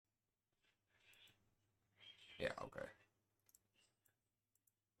Yeah, okay.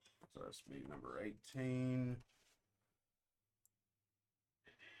 So that's be number 18.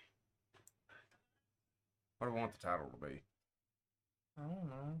 What do I want the title to be? I don't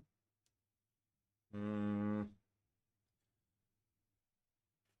know. Hmm.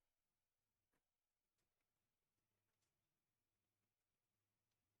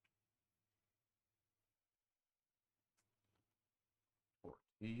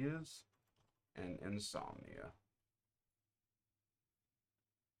 Tortillas and insomnia.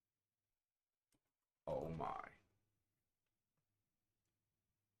 Oh my.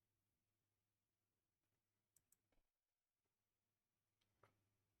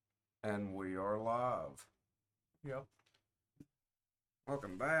 And we are live. Yep.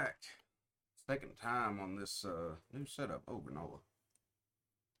 Welcome back. It's taking time on this new setup. Oh, granola.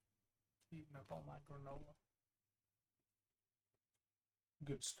 Eating up all my granola.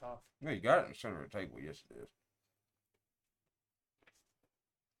 Good stuff. Yeah, you got it in the center of the table. Yes, it is.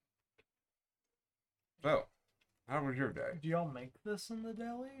 So, how was your day? Do y'all make this in the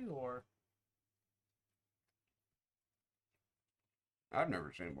deli, or? I've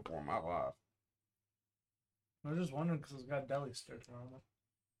never seen it before in my life. I was just wondering because it's got deli sticker on it.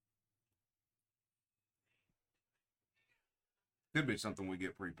 Could be something we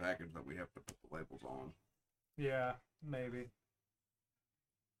get prepackaged that we have to put the labels on. Yeah, maybe.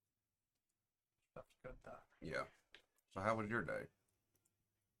 Stuff's good though. Yeah. So how was your day?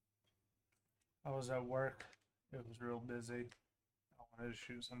 I was at work. It was real busy. I wanted to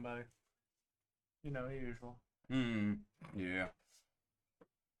shoot somebody. You know, usual. Yeah.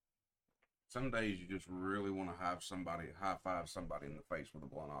 Some days you just really want to have somebody high five somebody in the face with a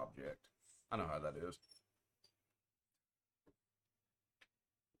blunt object. I know how that is.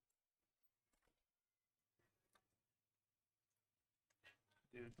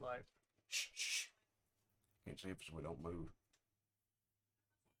 Dude, like, Shh. Can't see it so we don't move.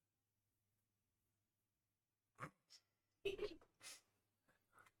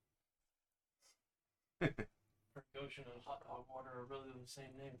 Ocean and hot dog water are really the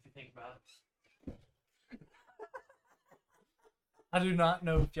same name if you think about it. I do not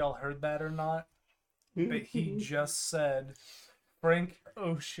know if y'all heard that or not, but he just said Frank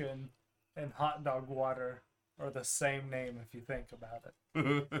Ocean and hot dog water are the same name if you think about it.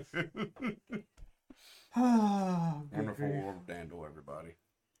 Wonderful world of Dandle, everybody.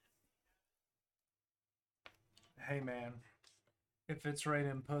 Hey man, if it's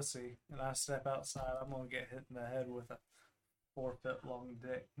raining pussy and I step outside, I'm gonna get hit in the head with a 4-foot long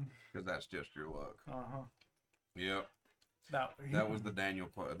dick. Because that's just your luck. Uh-huh. Yep. That was the Daniel.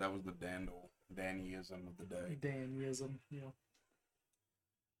 That was the Dannyism of the day. Dannyism, yeah.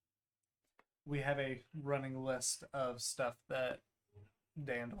 We have a running list of stuff that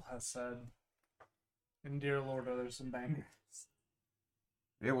Dandel has said. And dear Lord, there's some bangers.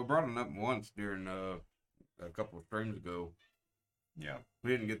 Yeah, we brought it up once during a couple of streams ago. Yeah.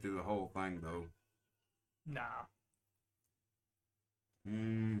 We didn't get through the whole thing though. Nah.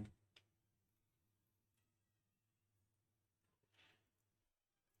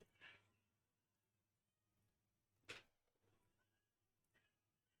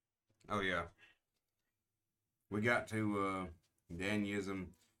 Oh yeah. We got to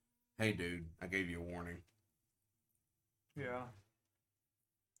Dannyism. Hey dude, I gave you a warning. Yeah.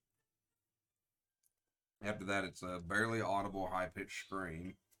 After that, it's a barely audible, high-pitched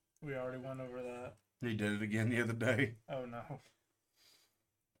scream. We already went over that. He did it again the other day Oh no.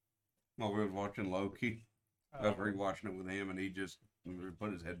 while we were watching Loki. I was rewatching it with him, and he just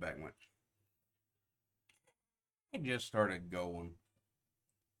put his head back and went. It just started going.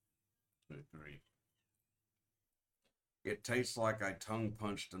 2, 3. It tastes like I tongue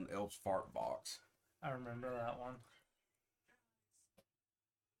punched an elf's fart box. I remember that one.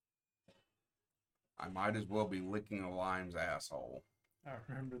 I might as well be licking a lime's asshole. I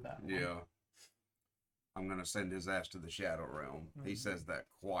remember that one. Yeah. I'm gonna send his ass to the shadow realm. He says that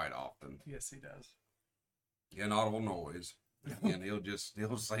quite often. Yes, he does. Inaudible noise. And he'll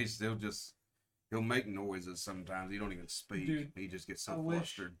make noises sometimes. He don't even speak. Dude, he just gets so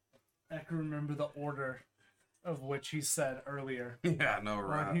flustered. I can remember the order of which he said earlier. Yeah, I know,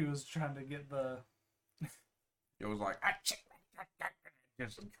 right? When he was trying to get the... It was like,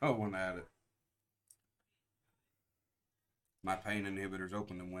 just going at it. My pain inhibitors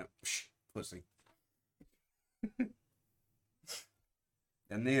opened and went, psh, pussy.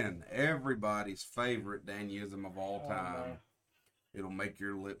 And then, everybody's favorite Dannyism of all time. It'll make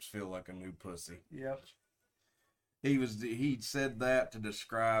your lips feel like a new pussy. Yep. He said that to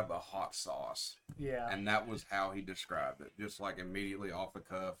describe a hot sauce. Yeah. And that was how he described it. Just like immediately off the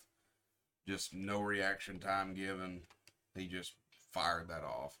cuff. just no reaction time given. He just fired that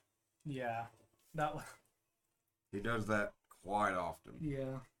off. Yeah. That was... He does that quite often.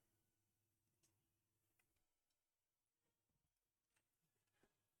 Yeah.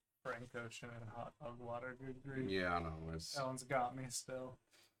 Frank Ocean and hot dog water, good grief. Yeah, I know. It's... That one's got me still.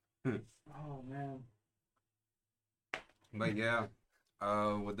 Oh, man. But yeah,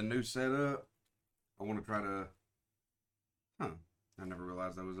 with the new setup, I want to try to... I never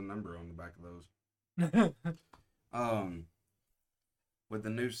realized there was a number on the back of those. With the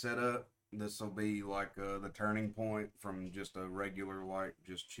new setup, this will be like the turning point from just a regular, like,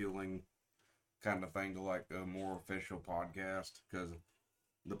 just chilling kind of thing to like a more official podcast. Because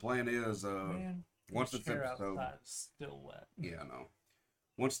the plan is, Man, once this chair episode... outside is still wet. Yeah, I know.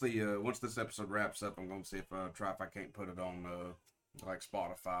 Once this episode wraps up, I'm gonna see if I can't put it on like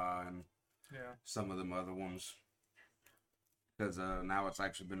Spotify and some of them other ones, because now it's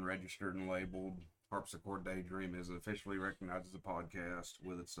actually been registered and labeled. Harpsichord Daydream is officially recognized as a podcast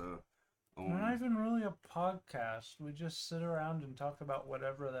with its own. We're not even really a podcast. We just sit around and talk about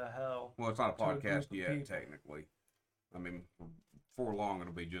whatever the hell. Well, it's not a podcast yet, people. technically. I mean, for long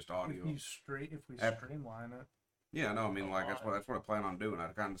it'll be just audio. If we streamline it. Yeah, no, I mean, like, that's what I plan on doing. I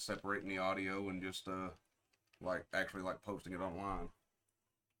kind of separating the audio and just, like, actually, like, posting it online.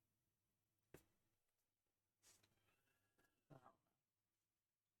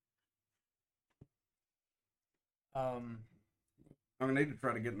 I'm gonna need to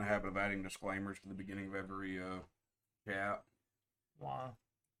try to get in the habit of adding disclaimers to the beginning of every, chat. Wow.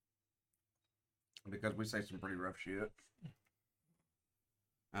 Because we say some pretty rough shit.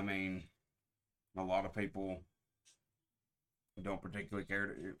 I mean, a lot of people don't particularly care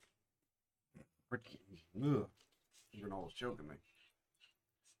to... Ugh. Granola's choking me.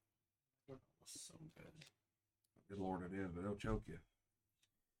 Granola's so good. Good Lord, it is, but it'll choke you.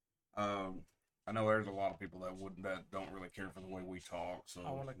 I know there's a lot of people that don't really care for the way we talk, so...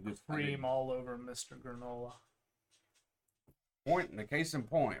 I want to cream all over Mr. Granola. Point in the case in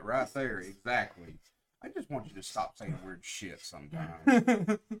point, right there, exactly. I just want you to stop saying weird shit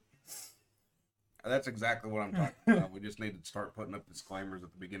sometimes. That's exactly what I'm talking about. We just need to start putting up disclaimers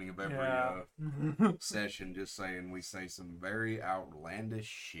at the beginning of every session, just saying we say some very outlandish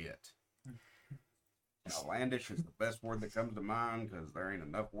shit. Outlandish is the best word that comes to mind because there ain't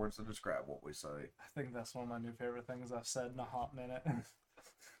enough words to describe what we say. I think that's one of my new favorite things I've said in a hot minute.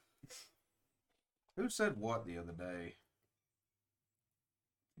 Who said what the other day?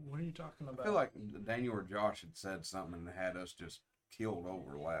 What are you talking about? I feel like Daniel or Josh had said something and had us just killed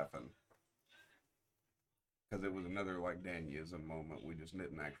over laughing. Because it was another, like, Daniism moment. We just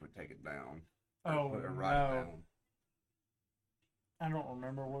didn't actually take it down. Oh, Or write it down. I don't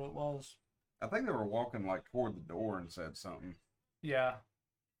remember what it was. I think they were walking, like, toward the door and said something. Yeah.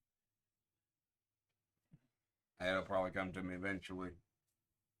 It'll probably come to me eventually.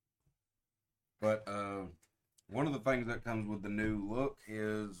 But, one of the things that comes with the new look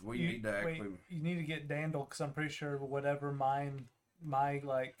is we need to actually... Wait, you need to get Dandel, because I'm pretty sure whatever my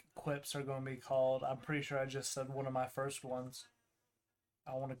like clips are going to be called, I'm pretty sure I just said one of my first ones.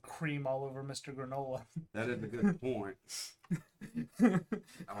 I want to cream all over Mr. Granola. That is a good point.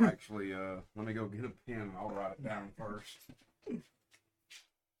 I'll actually, let me go get a pen and I'll write it down first.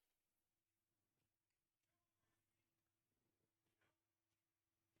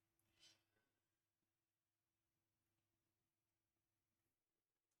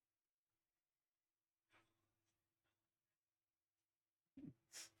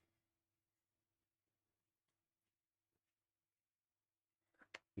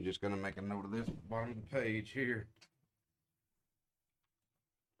 I'm just going to make a note of this at the bottom of the page here.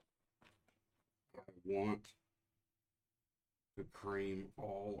 I want to cream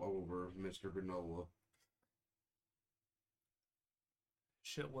all over Mr. Granola.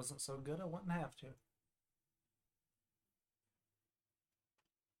 Shit wasn't so good, I wouldn't have to.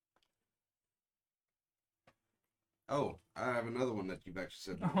 Oh, I have another one that you've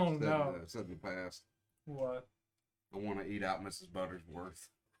actually said in the past. What? I want to eat out Mrs. Buttersworth.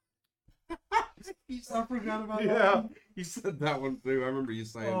 I forgot about that. Yeah, you said that one too. I remember you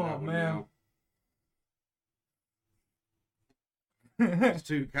saying that one. Man. It's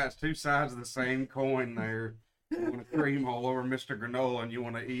two sides of the same coin there. You want to cream all over Mr. Granola and you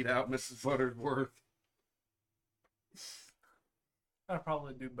want to eat out Mrs. Buttersworth. I'd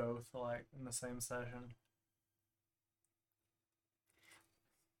probably do both, like, in the same session.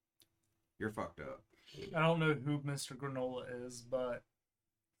 You're fucked up. I don't know who Mr. Granola is, but...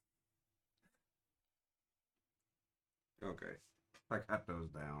 Okay. I got those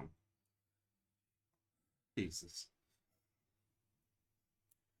down. Jesus.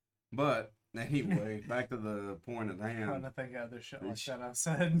 But Anyway, back to the point at trying hand. to think of other shit like that I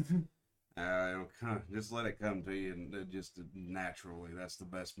said. It'll just let it come to you, and just naturally. That's the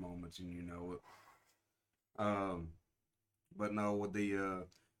best moments, and you know it. But no, with the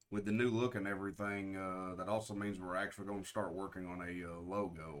new look and everything, that also means we're actually going to start working on a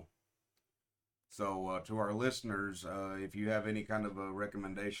logo. So to our listeners, if you have any kind of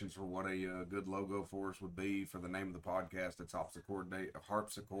recommendations for what a good logo for us would be for the name of the podcast, it's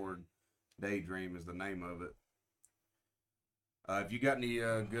Harpsichord Daydream is the name of it. If you got any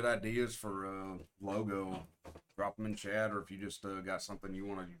good ideas for logo, drop them in chat, or if you just got something you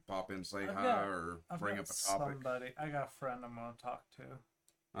want to pop in, say hi, or bring up a topic. I got a friend I'm going to talk to.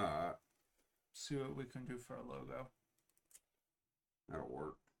 Alright. See what we can do for a logo. That'll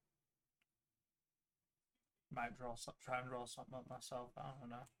work. Might try and draw something up myself. I don't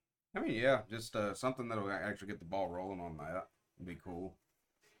know. I mean, yeah, just something that'll actually get the ball rolling on that. Would be cool.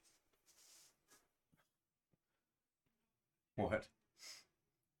 What?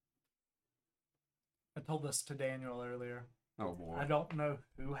 I told this to Daniel earlier. Oh boy. I don't know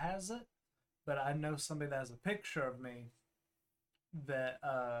who has it, but I know somebody that has a picture of me that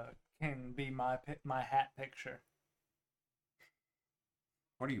can be my hat picture.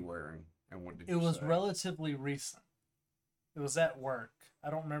 What are you wearing? And what did you It was say? relatively recent. It was at work. I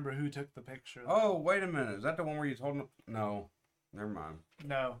don't remember who took the picture. Oh, wait a minute. Is that the one where you told me? No. Never mind.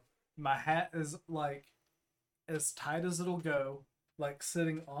 No. My hat is like as tight as it'll go, like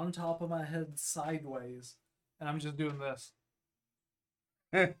sitting on top of my head sideways, and I'm just doing this.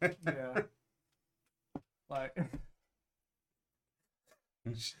 Yeah. Like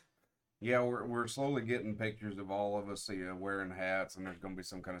Yeah, we're slowly getting pictures of all of us wearing hats, and there's going to be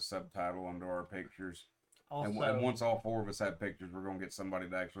some kind of subtitle under our pictures. also, And once all four of us have pictures, we're going to get somebody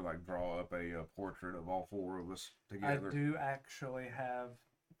to actually like draw up a portrait of all four of us together. I do actually have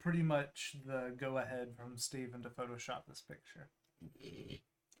pretty much the go-ahead from Steven to Photoshop this picture.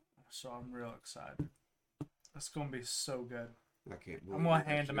 So I'm real excited. It's going to be so good. I can't believe I'm going to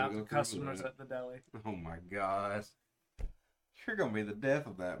you hand them out actually to look over customers that. at the deli. Oh my God. You're going to be the death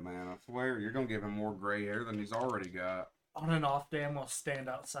of that man, I swear. You're going to give him more gray hair than he's already got. On an off day, I'm going to stand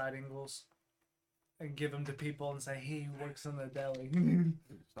outside Ingles and give them to people and say, hey, he works in the deli.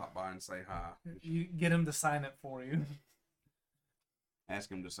 Stop by and say hi. You get him to sign it for you.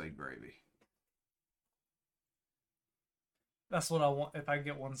 Ask him to say gravy. That's what I want if I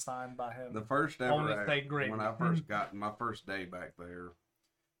get one signed by him. The first Only ever, say gravy. when I first got my first day back there,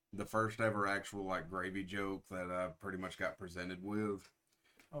 the first ever actual like gravy joke that I pretty much got presented with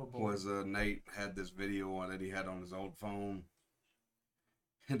Oh boy. was Nate had this video that he had on his old phone,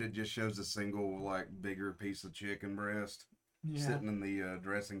 and it just shows a single like bigger piece of chicken breast Yeah. sitting in the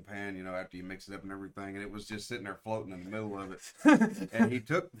dressing pan, you know, after you mix it up and everything, and it was just sitting there floating in the middle of it. And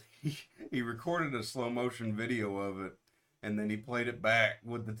he recorded a slow motion video of it, and then he played it back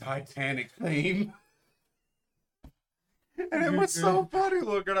with the Titanic theme. And it was so funny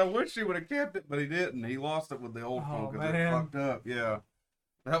looking. I wish he would have kept it, but he didn't. He lost it with the old phone because it man. fucked up. Yeah,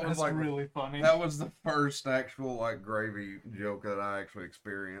 that was That's like really funny. that was the first actual like gravy joke that I actually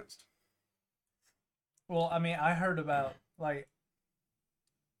experienced. Well, I mean, I heard about like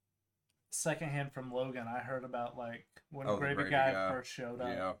secondhand from Logan. I heard about like when Oh, the Gravy Gravy Guy Guy. first showed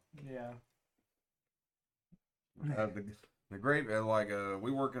up. Yeah. Yeah. The gravy,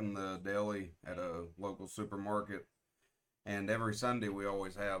 we work in the deli at a local supermarket, and every Sunday we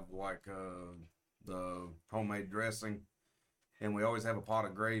always have like the homemade dressing, and we always have a pot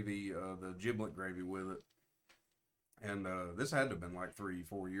of gravy, the giblet gravy with it. And this had to have been like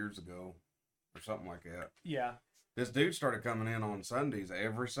 3-4 years ago, or something like that. Yeah. This dude started coming in on Sundays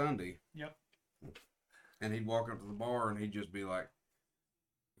every Sunday. Yep. And he'd walk up to the bar and he'd just be like,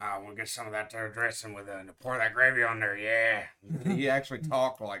 I want to get some of that there dressing with it and pour that gravy on there, yeah. He actually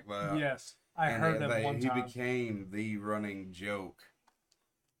talked like that. Yes. I And heard that one he time. became the running joke.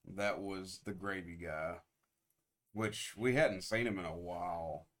 That was the Gravy Guy, which we hadn't seen him in a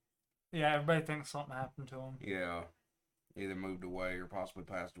while. Yeah, everybody thinks something happened to him. Yeah. Either moved away or possibly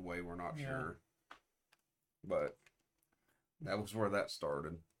passed away, we're not Yeah. sure. But that was where that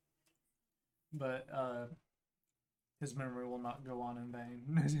started. But his memory will not go on in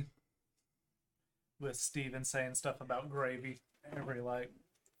vain. With Steven saying stuff about gravy every like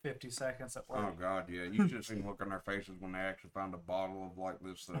 50 seconds at work. Oh God, yeah. You should have seen the look on their faces when they actually found a bottle of like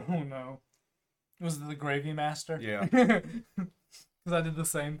this. Oh no. Was it the Gravy Master? Yeah. Because I did the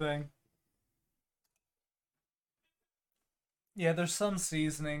same thing. Yeah, there's some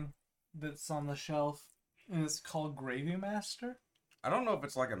seasoning that's on the shelf, and it's called Gravy Master. I don't know if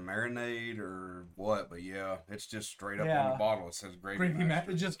it's like a marinade or what, but yeah, it's just straight up on Yeah. the bottle. It says Gravy Gravy Master.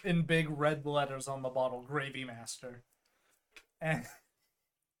 Master, just in big red letters on the bottle, Gravy Master. And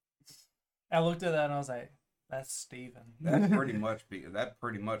I looked at that and I was like, "That's Steven." That pretty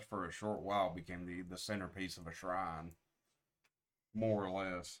much for a short while became the centerpiece of a shrine, more or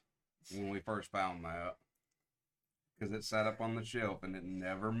less, when we first found that. Because it sat up on the shelf and it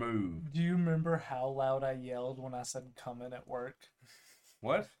never moved. Do you remember how loud I yelled when I said "coming" at work?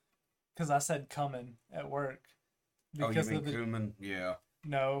 What? Because I said "coming" at work. Because you mean cumin? Yeah.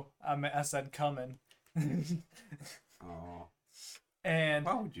 No, I said "coming." Oh. And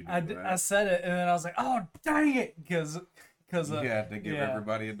why would you do that? I said it, and then I was like, "Oh, dang it!" Because you had to give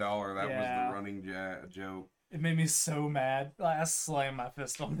everybody $1. That was Yeah. the running joke. It made me so mad. Like, I slammed my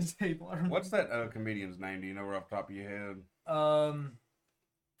fist on the table. What's that comedian's name? Do you know right off the top of your head?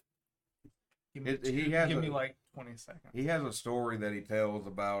 Give me like 20 seconds. He has a story that he tells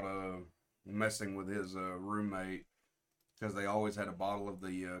about messing with his roommate because they always had a bottle of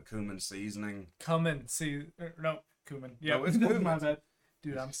the cumin seasoning. Cumin, no, cumin. Yeah, No, it's cumin. my bad.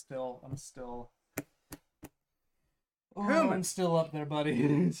 Dude, I'm still. Oh, Cumin. I'm still up there,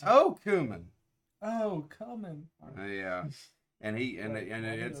 buddy. Oh, cumin. Oh, cumin. Yeah, and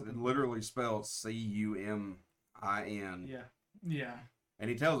it's literally spelled Cumin. Yeah. And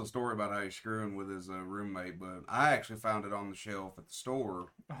he tells a story about how he's screwing with his roommate, but I actually found it on the shelf at the store.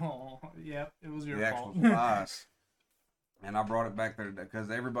 Oh, yeah, it was your the fault. actual spice. And I brought it back there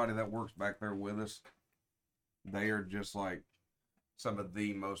because everybody that works back there with us, they are just like some of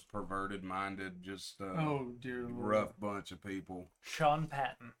the most perverted minded, just oh dear rough bunch of people. Sean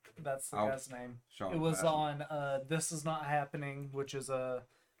Patton, that's the guy's name. Sean it was Patton. on This Is Not Happening, which is a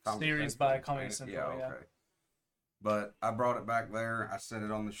series by Comedy Central. Yeah, okay. But I brought it back there. I set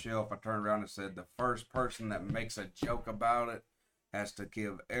it on the shelf. I turned around and said, the first person that makes a joke about it has to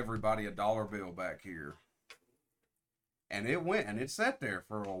give everybody $1 bill back here. And it went, and it sat there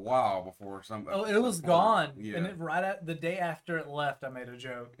for a while before somebody. Oh, it was gone. Yeah. And right at the day after it left, I made a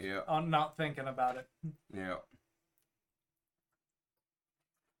joke. Yeah. On not thinking about it. Yeah.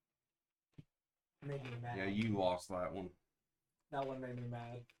 Made me mad. Yeah, you lost that one. That one made me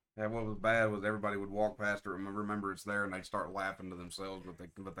mad. Yeah, what was bad was everybody would walk past it, remember it's there, and they'd start laughing to themselves, but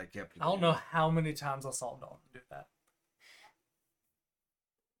they kept it. I don't know how many times I saw Dalton do that.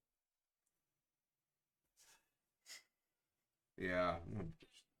 Yeah.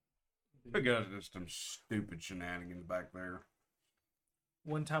 Because there's some stupid shenanigans back there.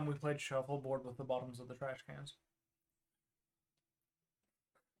 One time we played shuffleboard with the bottoms of the trash cans.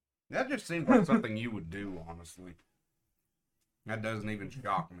 That just seems like something you would do, honestly. That doesn't even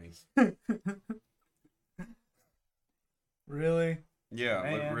shock me. Really? Yeah,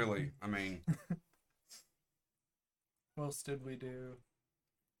 Man. like really. I mean, What else did we do?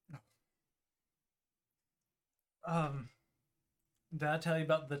 Did I tell you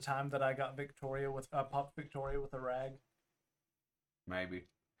about the time that I got popped Victoria with a rag? maybe.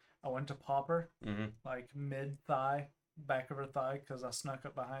 I went to pop her, Mm-hmm. like mid thigh, back of her thigh, because I snuck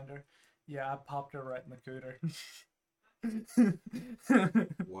up behind her. Yeah, I popped her right in the cooter.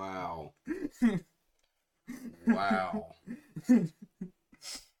 Wow. Wow.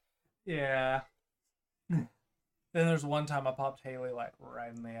 Yeah. Then there's one time I popped Haley like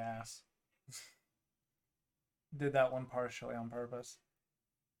right in the ass. Did that one partially on purpose.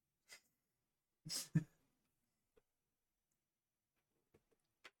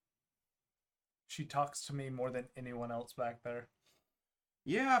 She talks to me more than anyone else back there.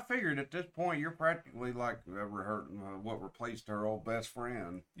 Yeah, I figured at this point you're practically like what replaced her old best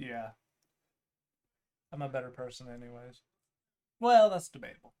friend. Yeah. I'm a better person anyways. Well, that's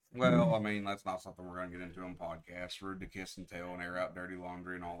debatable. Well, I mean, that's not something we're going to get into on podcasts. Rude to kiss and tell and air out dirty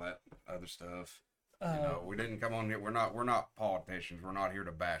laundry and all that other stuff. We didn't come on here. We're not politicians. We're not here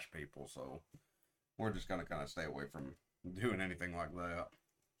to bash people. So we're just going to kind of stay away from doing anything like that.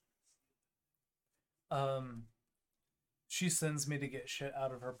 She sends me to get shit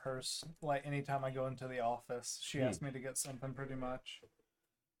out of her purse. Like anytime I go into the office, she asks me to get something pretty much.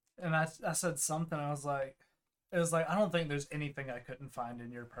 And I said something. It was like, I don't think there's anything I couldn't find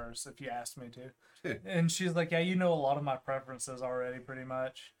in your purse if you asked me to. And she's like, yeah, you know a lot of my preferences already pretty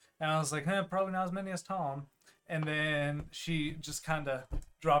much. And I was like, probably not as many as Tom. And then she just kind of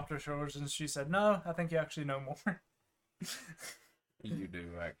dropped her shoulders and she said, no, I think you actually know more. You do,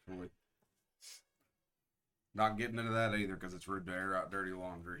 actually. Not getting into that either because it's rude to air out dirty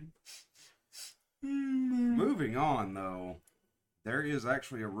laundry. Moving on, though, there is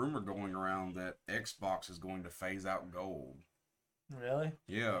actually a rumor going around that Xbox is going to phase out gold. Really?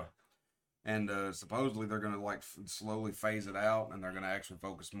 Yeah. And supposedly they're gonna like slowly phase it out, and they're gonna actually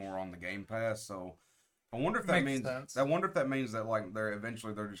focus more on the Game Pass. So I wonder if that Makes means sense. I wonder if that means that like they're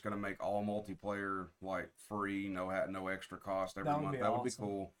just gonna make all multiplayer like free, no extra cost every That would month. be That would be awesome.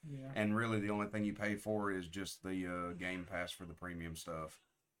 cool. Yeah. And really, the only thing you pay for is just the Game Pass for the premium stuff,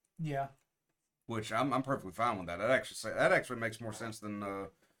 Yeah. which I'm perfectly fine with that. That actually makes more sense than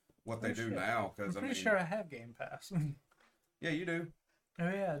what they do Pretty sure. now. I'm Because pretty sure I have Game Pass. yeah, you do. Oh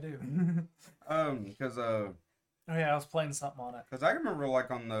yeah, I do. Because Oh yeah, I was playing something on it. I remember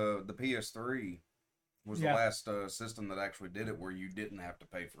like on the PS3 was the Yeah. last system that actually did it where you didn't have to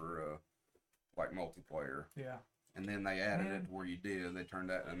pay for like multiplayer, Yeah. and then they added Man. it where you did. They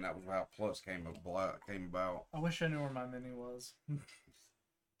turned that, and that was how Plus came about. I wish I knew where my mini was.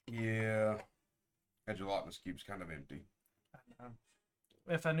 Yeah, that gelatinous cube's kind of empty. I don't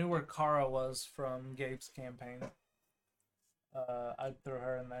know. If I knew where Kara was from Gabe's campaign, I'd throw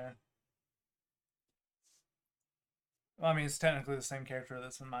her in there. Well, I mean, it's technically the same character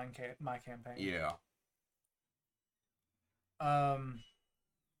that's in my campaign. Yeah.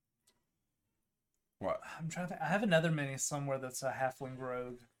 What? I'm trying to think. I have another mini somewhere that's a halfling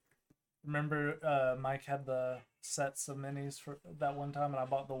rogue. Remember, Mike had the sets of minis for that one time, and I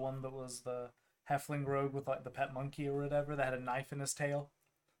bought the one that was the halfling rogue with like the pet monkey or whatever that had a knife in his tail.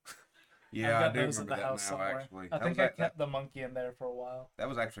 Yeah, I've I got do those remember at the that house now. somewhere. Actually, I That think was I a- kept the monkey in there for a while. that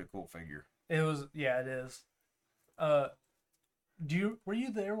was actually a cool figure. It was, yeah, it is. Were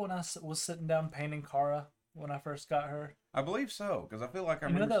you there when I was sitting down painting Kara when I first got her? I believe so, because I feel like I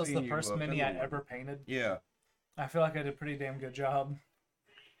You know remember that was seeing the you, first mini I fiddling with ever it. painted. Yeah. I feel like I did a pretty damn good job.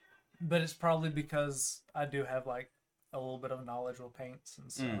 But it's probably because I do have like a little bit of knowledge with paints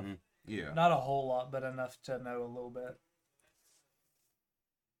and stuff. Mm-hmm. Yeah. Not a whole lot, but enough to know a little bit.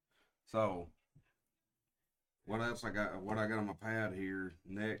 So, what else I got? What I got on my pad here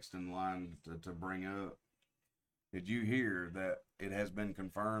next in line to bring up? Did you hear that it has been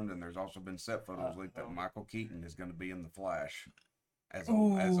confirmed, and there's also been set photos leaked that Michael Keaton is going to be in the Flash as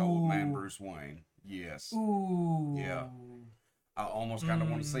old man Ooh. Bruce Wayne? Yes. Ooh. Yeah. I almost kind of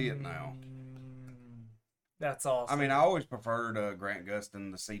want to see it now. That's awesome. I mean, I always preferred Grant Gustin,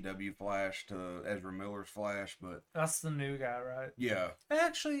 the CW Flash, to Ezra Miller's Flash, but That's the new guy, right? yeah, I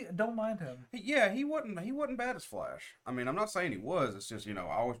actually don't mind him. yeah, he wasn't bad as Flash. I mean, I'm not saying he was. It's just I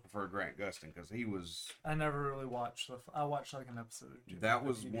always preferred Grant Gustin because he was. I never really watched I watched like an episode or two. That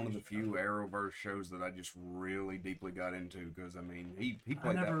was TV one of the show. few Arrowverse shows that I just really deeply got into because I mean he I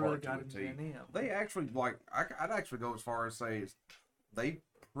played that never really part to got a into T. any of them. They actually I'd actually go as far as say they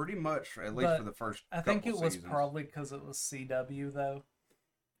pretty much at least But for the first. I think it couple was seasons. probably because it was CW though,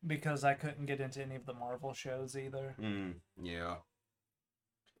 because I couldn't get into any of the Marvel shows either. Yeah.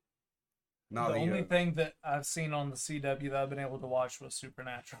 The only thing that I've seen on the CW that I've been able to watch was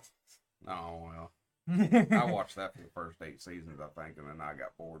Supernatural. Oh well. I watched that for the first 8 seasons, I think, and then I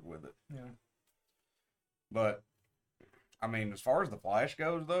got bored with it. Yeah. But I mean, as far as the Flash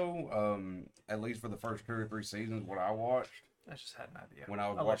goes, though, at least for the first 2 or 3 seasons, what I watched I just had an idea. when I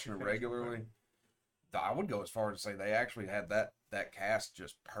was I'll let watching you it finish real regularly, I would go as far as to say they actually had that cast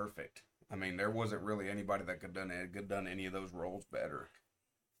just perfect. I mean, there wasn't really anybody that could done any of those roles better.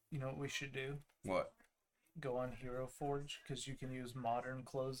 You know what we should do? What? Go on Hero Forge because you can use modern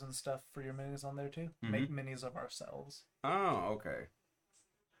clothes and stuff for your minis on there too. Mm-hmm. Make minis of ourselves. Oh, okay.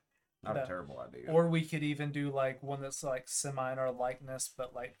 Not a That- terrible idea. Or we could even do like one that's like semi in our likeness,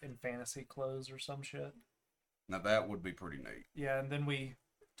 but like in fantasy clothes or some shit. Now that would be pretty neat. Yeah, and then we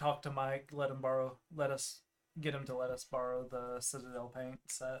talk to Mike, get him to let us borrow the Citadel paint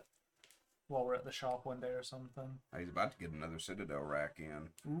set while we're at the shop one day or something. He's about to get another Citadel rack in.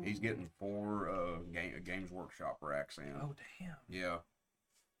 Ooh. He's getting 4 Games Workshop racks in. Oh damn! Yeah.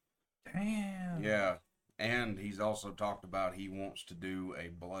 Damn. Yeah. And he's also talked about he wants to do a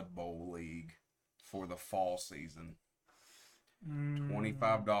Blood Bowl league for the fall season.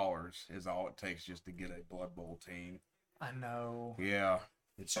 $25 is all it takes just to get a Blood Bowl team. I know. Yeah.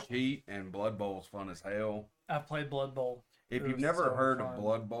 It's cheap and Blood Bowl's fun as hell. I played Blood Bowl. If It you've was never so heard fun. of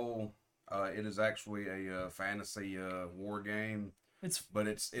Blood Bowl, it is actually a fantasy war game. It's But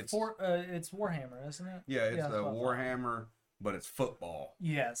it's Warhammer, isn't it? yeah, it's that's a what I thought. Warhammer, but it's football.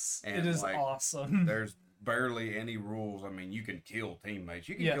 Yes, And, it is like, awesome. There's barely any rules. I mean, you can kill teammates.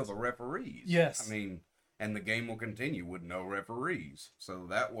 You can Yes. kill the referees. Yes. I mean, and the game will continue with no referees. So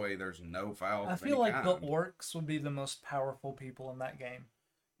that way there's no fouls. I of feel any like kind. the orcs would be the most powerful people in that game.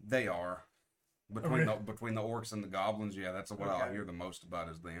 They are. Between the orcs and the goblins, yeah, that's what I Okay. hear the most about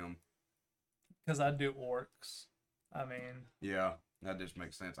is them. Because I do orcs. I mean, Yeah, that just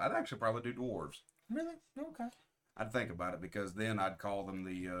makes sense. I'd actually probably do dwarves. really? Okay. I'd think about it because then I'd call them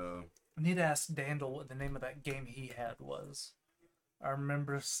the I need to ask Dandel what the name of that game he had was. I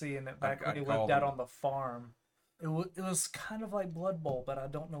remember seeing it back when he lived out on the farm. It was kind of like Blood Bowl, but I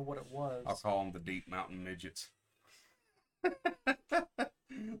don't know what it was. I'll call them the Deep Mountain Midgets.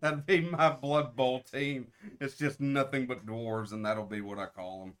 That'd be my Blood Bowl team. It's just nothing but dwarves, and that'll be what I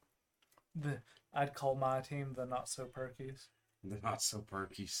call them. I'd call my team the Not So Perkies. The Not So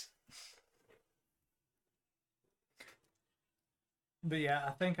Perkies. But yeah, I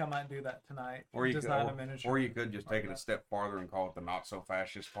think I might do that tonight. Or you Design a miniature. or you could just take it a step farther and call it the Not So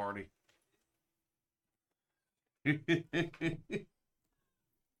Fascist Party.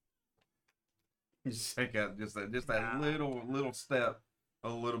 Just take out just that little step a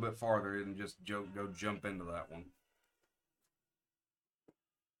little bit farther and just go jump into that one.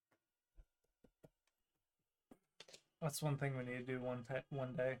 That's one thing we need to do one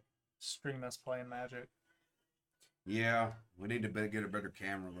day. Stream us playing Magic. Yeah, we need to get a better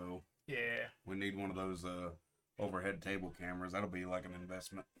camera though. Yeah. We need one of those overhead table cameras. That'll be like an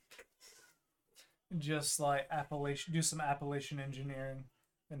investment. Just like do some Appalachian engineering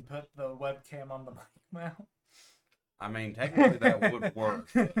and put the webcam on the mic mount. I mean, technically that would work.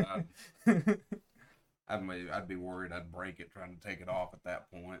 I'd be worried I'd break it trying to take it off at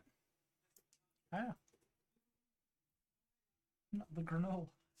that point. Ah. Not the granola.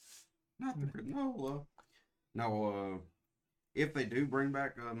 Not the granola. No, if they do bring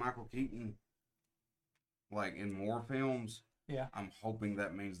back Michael Keaton, like in more films, yeah, I'm hoping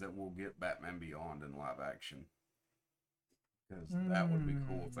that means that we'll get Batman Beyond in live action. Because that would be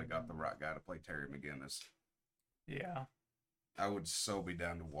cool if they got the right guy to play Terry McGinnis. Yeah. I would so be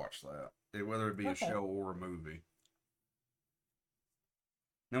down to watch that, whether it be a show or a movie.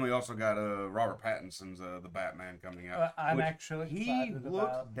 Then we also got Robert Pattinson's The Batman coming out. I'm actually he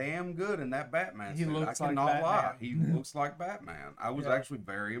looks damn good in that Batman suit. Looks I cannot like lie. He looks like Batman. I was actually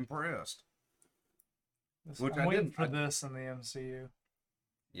very impressed. I'm waiting for this in the MCU.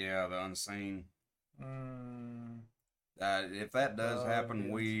 Yeah, the Unseen. If that does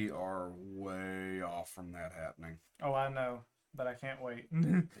happen, we are way off from that happening. Oh, I know, but I can't wait.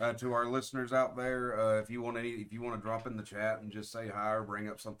 To our listeners out there, if you want to drop in the chat and just say hi or bring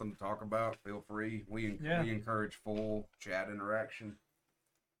up something to talk about, feel free. We encourage full chat interaction,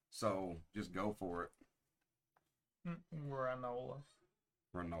 so just go for it. Granola.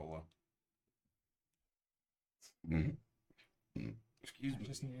 Excuse me. I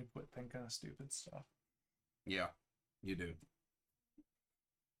just need to quit thinking of stupid stuff. Yeah, you do.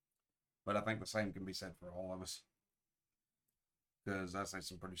 But I think the same can be said for all of us. Because I say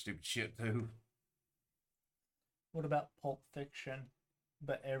some pretty stupid shit too. What about Pulp Fiction,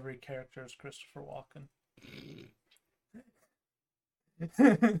 but every character is Christopher Walken?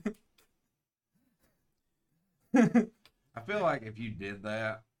 I feel like if you did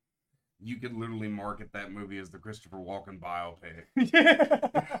that, you could literally market that movie as the Christopher Walken biopic. Yeah.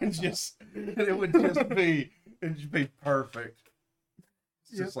 It would just be perfect.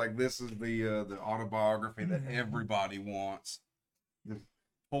 It's just like, this is the autobiography that everybody wants. The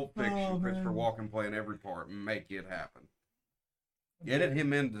Pulp Fiction, Christopher Walken playing every part, and make it happen. Edit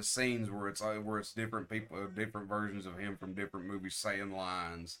him into scenes where it's different people, different versions of him from different movies saying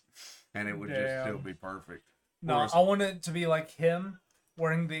lines, and it would just still be perfect. No, I want it to be like him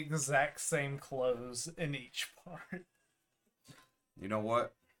wearing the exact same clothes in each part. You know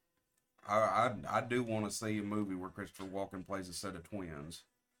what? I do want to see a movie where Christopher Walken plays a set of twins.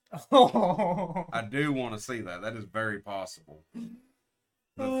 I do want to see that. That is very possible.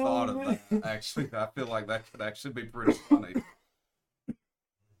 The thought of that, actually, I feel like that could actually be pretty funny.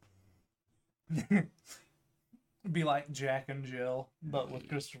 Be like Jack and Jill, but with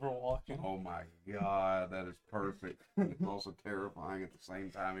Christopher Walken. Oh my god, that is perfect. It's also terrifying at the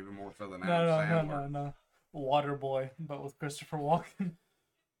same time, even more so than Adam Sandler. No. Waterboy, but with Christopher Walken.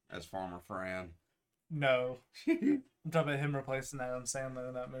 As Farmer Fran. No. I'm talking about him replacing Adam Sandler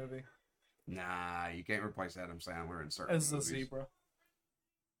in that movie. Nah, you can't replace Adam Sandler in certain movies. As the zebra.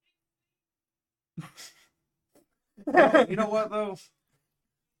 You know what, though?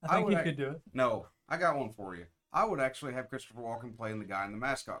 I think he could do it. No, I got one for you. I would actually have Christopher Walken playing the guy in the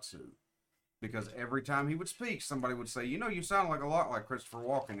mascot suit. Because every time he would speak, somebody would say, you sound like a lot like Christopher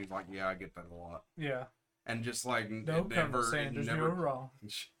Walken. He's like, yeah, I get that a lot. Yeah. And just like, you're wrong.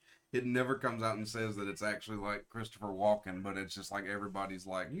 It never comes out and says that it's actually like Christopher Walken, but it's just like everybody's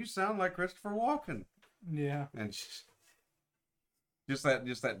like, you sound like Christopher Walken. Yeah. And just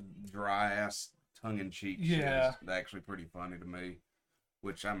that dry ass tongue in cheek shit is actually pretty funny to me.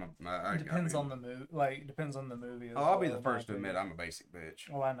 Which depends on the movie. Like, depends on the movie. I'll be the first to admit I'm a basic bitch.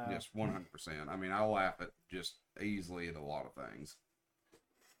 Oh, I know. Just 100%. I mean, I'll laugh at just easily at a lot of things.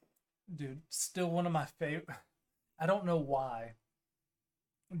 Dude, still one of my favorite. I don't know why,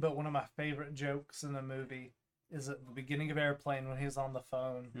 but one of my favorite jokes in the movie is at the beginning of Airplane when he's on the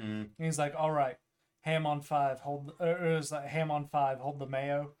phone. Mm. He's like, "All right, ham on 5, hold." Or it was like, "Ham on 5, hold the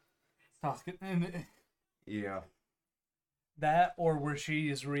mayo." Talking and Yeah. that, or where she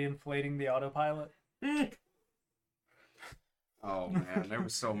is reinflating the autopilot. Oh man, there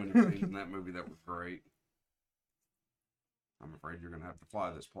was so many scenes in that movie that were great. I'm afraid you're gonna have to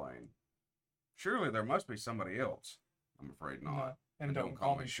fly this plane. Surely there must be somebody else. I'm afraid not. No, and don't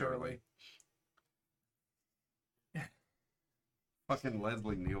call me Shirley. Fucking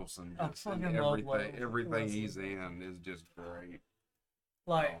Leslie Nielsen, I just in fucking love everything Leslie. he's in is just great.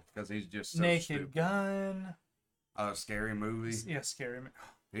 Like Because he's just so Naked stupid. Gun. Scary movie. Yeah, Scary.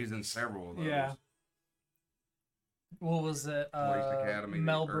 He's in several of those. Yeah. What was it? Police Academy,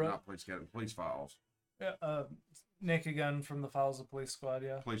 Mel or Brooks. not Police Academy, Police Files. Naked Gun from the Files of Police Squad.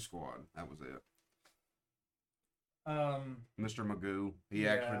 Yeah. Police Squad, that was it. Um. Mr. Magoo, he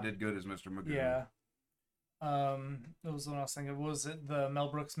Yeah. actually did good as Mr. Magoo. Yeah. That was the one I was thinking. Was it the Mel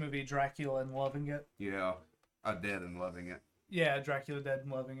Brooks movie Dracula and Loving It? Yeah, Dead and Loving It. Yeah, Dracula Dead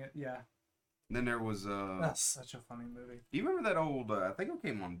and Loving It. Yeah. And then there was That's such a funny movie. do you remember that old? I think it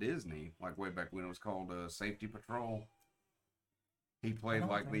came on Disney, like way back when it was called Safety Patrol. He played don't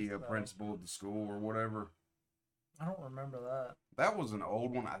like the think so. principal of the school or whatever. I don't remember that. That was an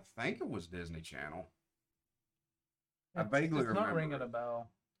old one. I think it was Disney Channel. I It's vaguely not remember ringing it. a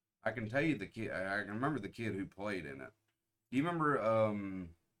bell. I can tell you the kid. I can remember the kid who played in it. Do you remember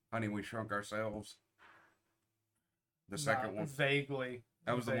Honey, We Shrunk Ourselves? The second one. Vaguely.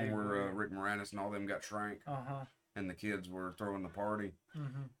 That was the one where Vaguely. Rick Moranis and all them got shrank, Uh-huh. and the kids were throwing the party.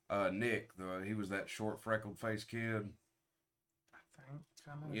 Mm-hmm. Nick, he was that short, freckled faced kid. I think.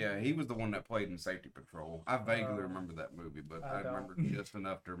 Kinda. Yeah, he was the one that played in Safety Patrol. I vaguely Oh. remember that movie, but I I remember don't. just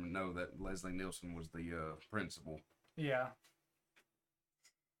enough to know that Leslie Nielsen was the principal. Yeah.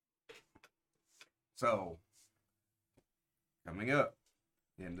 So, coming up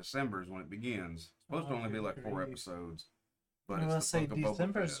in December is when it begins. It's supposed to Oh, only be good like 4 grief. episodes, but Well, let's it's the say Book of Boba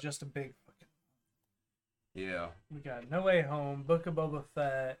December is Fett. just a big fucking. Yeah, We got No Way Home, Book of Boba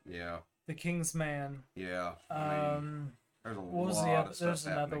Fett, yeah, The King's Man. yeah. I mean, there's a What was lot the of other? stuff There's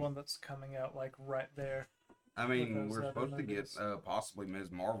another happening. one that's coming out like right there. I mean, those we're other supposed to get movies. possibly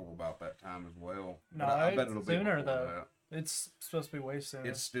Ms. Marvel about that time as well. No, But I bet it's it'll be sooner, before though. It's supposed to be way sooner. that.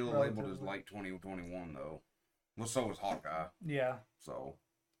 It's still labeled as relatively. late 2021 though. Well, so is Hawkeye. Yeah. So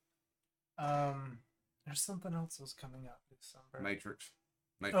There's something else that's coming out in December. Matrix.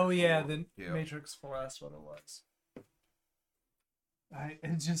 Oh yeah, 4. the Yeah. Matrix 4. That's what it was.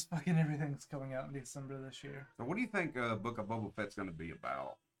 It's just fucking everything's coming out in December this year. So what do you think Book of Boba Fett's going to be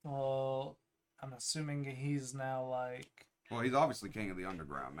about? Well, I'm assuming he's now like. Well, he's obviously king of the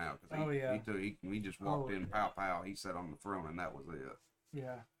underground now. Cause Oh, yeah. he just walked Oh, in, yeah. pow pow. He sat on the throne, and that was it.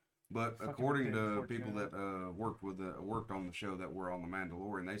 Yeah. But Fucking according big to fortune. people that worked on the show that were on the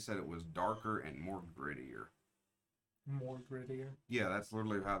Mandalorian, they said it was darker and more grittier. More grittier. Yeah, that's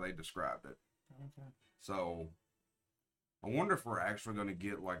literally how they described it. Okay. So I wonder if we're actually going to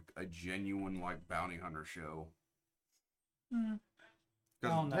get like a genuine like bounty hunter show. Oh,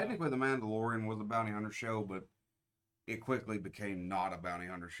 Because no. technically the Mandalorian was a bounty hunter show, but it quickly became not a bounty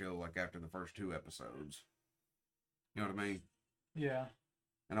hunter show like after the first 2 episodes. You know what I mean? Yeah.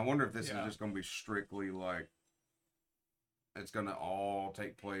 And I wonder if this Yeah. is just going to be strictly like it's going to all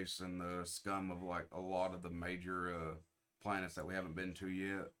take place in the scum of like a lot of the major planets that we haven't been to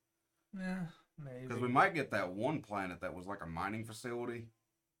yet. Yeah. Maybe. Because we might get that one planet that was like a mining facility.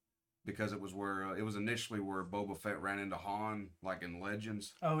 Because it was where it was initially where Boba Fett ran into Han, like in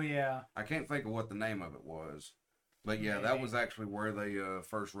Legends. Oh yeah. I can't think of what the name of it was, but yeah, that Maybe. was actually where they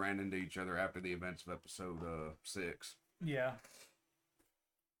first ran into each other after the events of Episode 6. Yeah.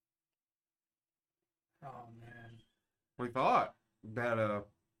 Oh man. We thought that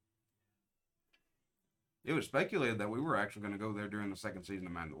it was speculated that we were actually going to go there during the second season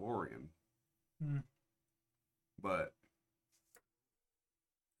of Mandalorian, but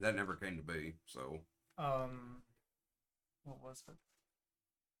that never came to be. So what was it?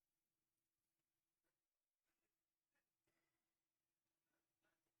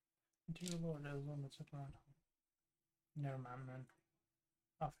 Dear Lord, it was on the tip of my tongue. Never mind, man.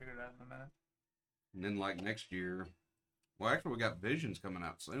 I'll figure it out in a minute. and then like next year, well, actually we got Visions coming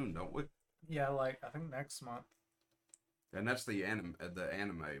out soon, don't we? Yeah, like I think next month. And that's the anime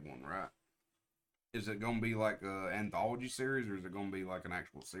one, right? Is it going to be like a anthology series, or is it going to be like an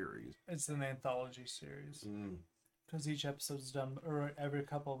actual series? It's an anthology series Mm. because each episode's done, or every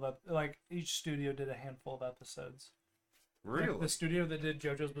couple of like each studio did a handful of episodes. Really? The studio that did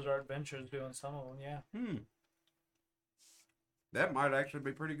JoJo's Bizarre Adventure is doing some of them, yeah. That might actually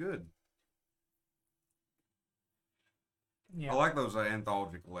be pretty good. Yeah. I like those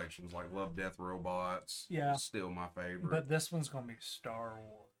anthology collections, like Love, Death, Robots. Yeah. Still my favorite. But this one's going to be Star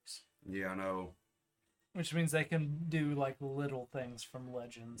Wars. Yeah, I know. Which means they can do, like, little things from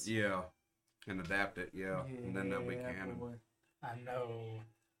Legends. Yeah. And adapt it, yeah. And then that'll be canon. Boy. I know.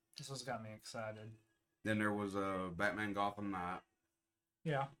 This has got me excited. Then there was Batman Gotham Knight.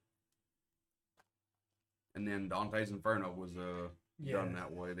 Yeah. And then Dante's Inferno was done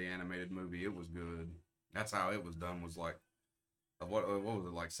that way, the animated movie. It was good. That's how it was done, was like, what was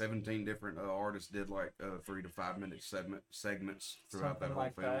it, like 17 different artists did like 3 to 5 minute segments throughout Something that whole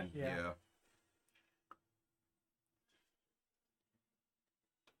like film. that, yeah.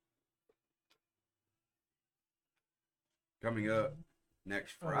 Coming up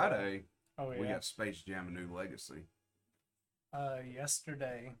next Friday, Oh, yeah. we got Space Jam: A New Legacy.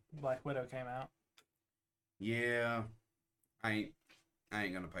 Yesterday, Black Widow came out. Yeah, I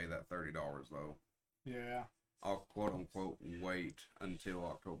ain't gonna pay that $30 though. Yeah. I'll quote unquote wait until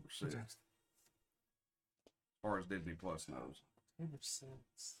October 6th. As far as Disney Plus knows. October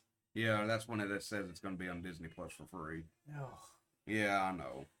 6th. Yeah, that's when it says it's gonna be on Disney Plus for free. Oh. Yeah, I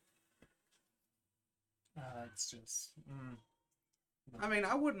know. It's just. I mean,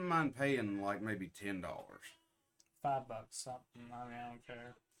 I wouldn't mind paying like maybe $10. $5 something. I mean, I don't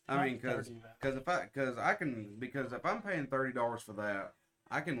care. I mean, because if I'm paying $30 for that,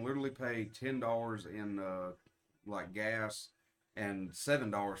 I can literally pay $10 in like gas and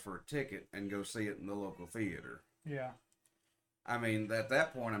 $7 for a ticket and go see it in the local theater. Yeah. I mean, at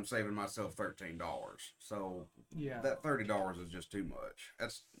that point, I'm saving myself $13. So yeah, that $30 is just too much.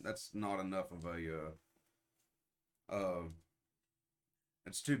 That's not enough of a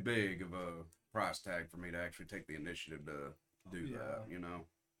it's too big of a price tag for me to actually take the initiative to do that, you know.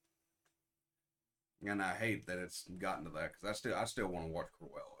 And I hate that it's gotten to that, because I still want to watch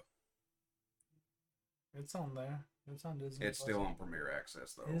Cruella. It's on there. It's on Disney. It's still on Premier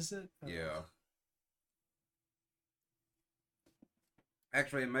Access though. Is it? Yeah.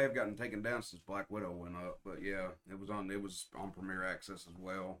 Actually, it may have gotten taken down since Black Widow went up, but yeah, it was on Premier Access as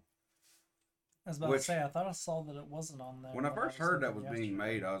well. I was about to say, I thought I saw that it wasn't on there. When I first heard that was being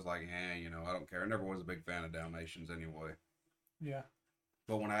made, I was like, you know, I don't care. I never was a big fan of Dalmatians anyway. Yeah.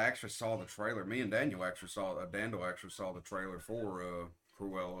 But when I actually saw the trailer, me and Daniel actually saw the trailer for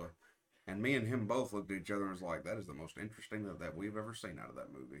Cruella, and me and him both looked at each other and was like, that is the most interesting that we've ever seen out of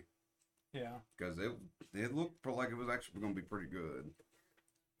that movie. Yeah. Because it looked like it was actually going to be pretty good.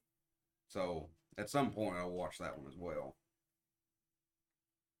 So, at some point, I'll watch that one as well.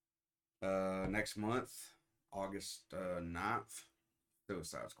 Next month, August 9th,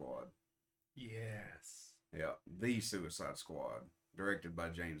 Suicide Squad. Yes. Yeah, The Suicide Squad, directed by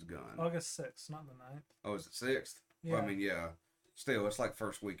James Gunn. August 6th, not the 9th. Oh, is it 6th? Yeah. Well, I mean, yeah. Still, it's like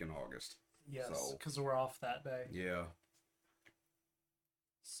first week in August. Yes, because we're off that day. Yeah.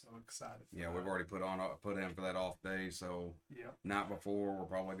 So excited. Yeah, we've already put in for that off day, so night before, we're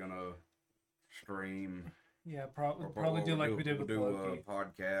probably going to stream. Yeah, probably do like we did with Loki. A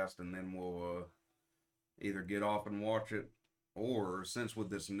podcast, and then we'll either get off and watch it, or since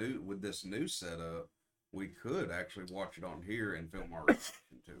with this new setup, we could actually watch it on here and film our reaction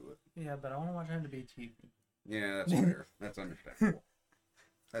to it. Yeah, but I want to watch it on the BTV. Yeah, that's fair. That's understandable.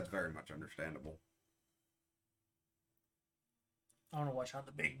 That's very much understandable. I want to watch on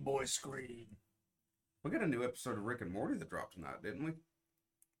the big boy screen. We got a new episode of Rick and Morty that dropped tonight, didn't we?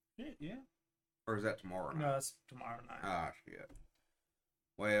 Yeah. Or is that tomorrow night? No, it's tomorrow night. Ah, shit.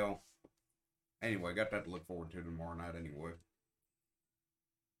 Well, anyway, got that to look forward to tomorrow night anyway.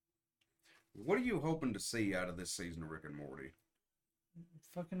 What are you hoping to see out of this season of Rick and Morty?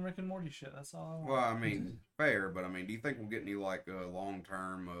 Fucking Rick and Morty shit, that's all I want. Well, I mean, fair, but I mean, do you think we'll get any, like,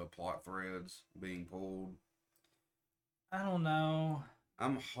 long-term plot threads being pulled? I don't know.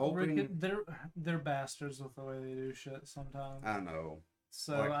 I'm hoping... They're bastards with the way they do shit sometimes. I know.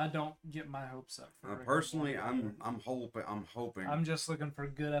 So like, I don't get my hopes up for Rick personally, I'm hoping. I'm just looking for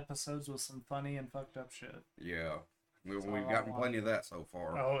good episodes with some funny and fucked up shit. Yeah. We've gotten plenty of that so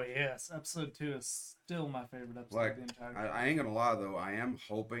far. Oh, yes. Episode 2 is still my favorite episode of the entire show. I ain't gonna lie, though. I am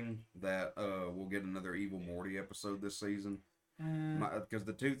hoping that we'll get another Evil Morty episode this season. Because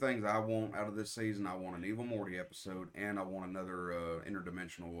the two things I want out of this season, I want an Evil Morty episode, and I want another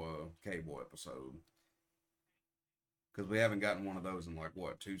interdimensional Cable episode. Because we haven't gotten one of those in, like,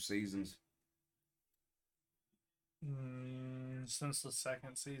 what, 2 seasons? Since the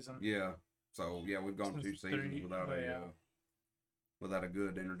second season. Yeah. So, yeah, we've gone 2 seasons without without a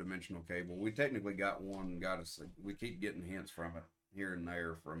good interdimensional cable. We technically got one. We keep getting hints from it here and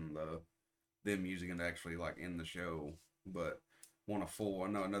there from them using it actually like in the show, but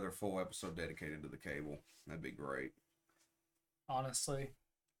another full episode dedicated to the cable. That'd be great. Honestly,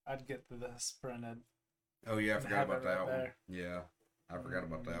 I'd get this printed. Oh yeah, I forgot about that one. There. Yeah, I forgot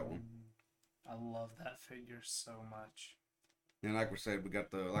about that one. I love that figure so much. And like we said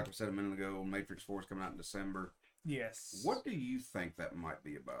a minute ago, Matrix 4 is coming out in December. Yes. What do you think that might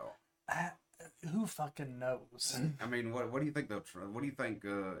be about? Who fucking knows? I mean, what do you think what do you think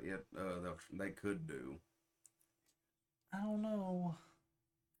they could do? I don't know.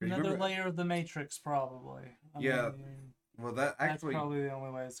 Another layer of the Matrix, probably. I mean, well, that's probably the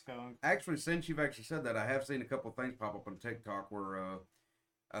only way it's going. Actually, since you've actually said that, I have seen a couple of things pop up on TikTok where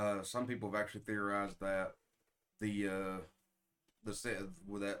some people have actually theorized that the set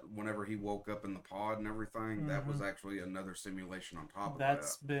with that whenever he woke up in the pod and everything, that was actually another simulation on top of that.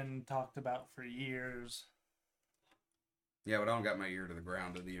 That's been talked about for years. Yeah, but I don't got my ear to the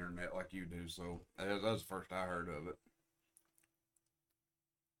ground of the internet like you do, so that was the first I heard of it.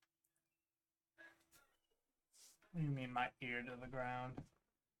 What do you mean my ear to the ground?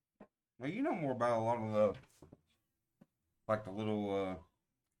 Now, you know more about a lot of the little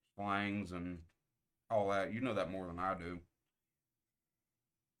slangs and all that. You know that more than I do.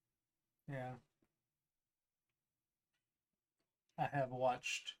 Yeah. I have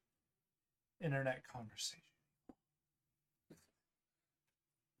watched internet conversation.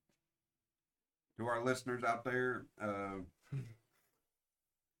 To our listeners out there,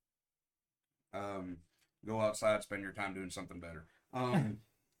 go outside, spend your time doing something better.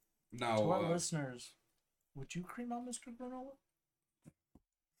 No. To our listeners, would you cream on Mr. Granola?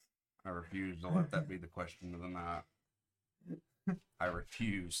 I refuse to let that be the question of the night. I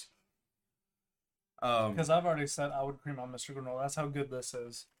refuse. Because I've already said I would cream on Mr. Granola. That's how good this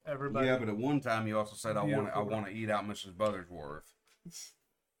is. Everybody. Yeah, but at one time you also said I want to eat out Mrs. Buttersworth.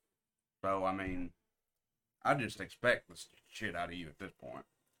 So I mean, I just expect the shit out of you at this point.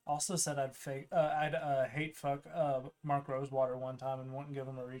 Also said I'd hate fuck Mark Rosewater one time and wouldn't give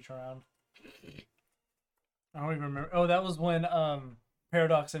him a reach around. I don't even remember. Oh, that was when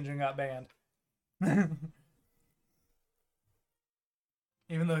Paradox Engine got banned.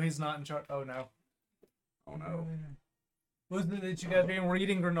 Even though he's not in charge. Oh no. Oh no. Wasn't it that you got doing? We're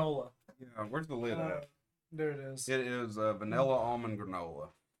eating granola. Yeah, where's the lid at? There it is. It is vanilla almond granola.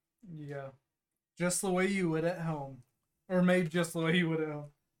 Yeah. Just the way you would at home. Or made just the way you would at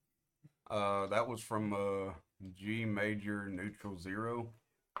home. That was from G major neutral 0.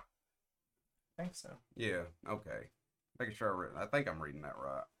 I think so. Yeah, okay. Making sure I think I'm reading that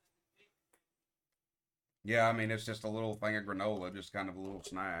right. Yeah, I mean, it's just a little thing of granola, just kind of a little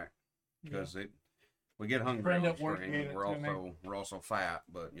snack. Because we get hungry on stream. We're also fat,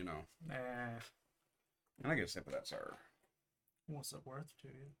 but you know. Nah. And I get a sip of that, sir. What's it worth to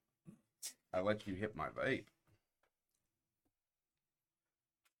you? I let you hit my vape.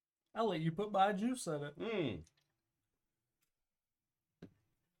 I'll let you put my juice in it.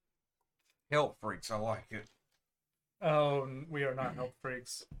 Health freaks, I like it. Oh, we are not health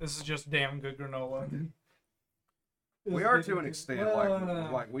freaks. This is just damn good granola. We are to an extent.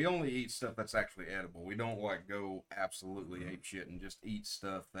 Like we only eat stuff that's actually edible. We don't like go absolutely ape shit and just eat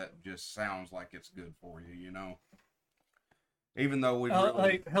stuff that just sounds like it's good for you. You know. Even though we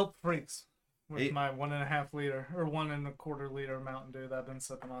like health freaks with my 1.5 liter or 1.25 liter Mountain Dew that I've been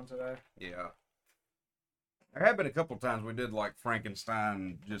sipping on today. Yeah. There have been a couple times we did like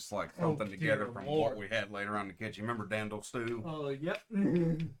Frankenstein, just like something together from what we had later on in the kitchen. Remember Dandel stew? Oh, yep.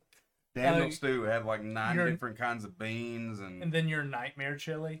 Dandel stew had like 9 different kinds of beans and then your nightmare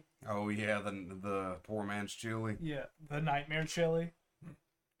chili. Oh yeah, the poor man's chili. Yeah, the nightmare chili.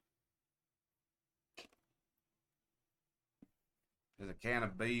 There's a can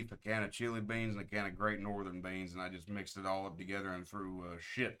of beef, a can of chili beans, and a can of Great Northern beans, and I just mixed it all up together and threw a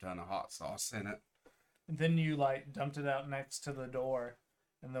shit ton of hot sauce in it. And then you like dumped it out next to the door.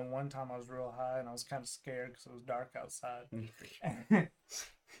 And then one time I was real high and I was kind of scared because it was dark outside.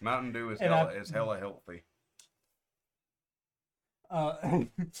 Mountain Dew is hella healthy.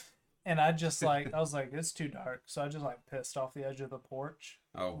 And I just I was like, it's too dark. So I just like pissed off the edge of the porch.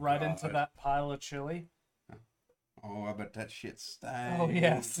 Oh, right God. Into that pile of chili. Oh, I bet that shit stank. Oh,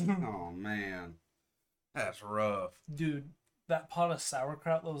 yes. Oh, man. That's rough. Dude, that pot of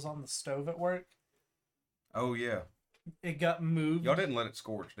sauerkraut that was on the stove at work. Oh, yeah. It got moved. Y'all didn't let it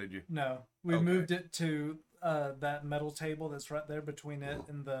scorch, did you? No. We moved it to that metal table that's right there between it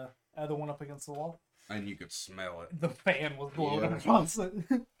and the other one up against the wall. And you could smell it. The fan was blowing across it.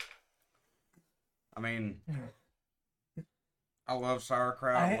 I mean, I love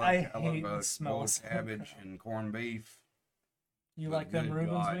sauerkraut. I I hate love the smell boiled of sauerkraut. cabbage and corned beef. You But like them good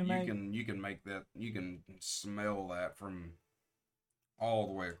Reubens God, we make? you can make that. You can smell that from all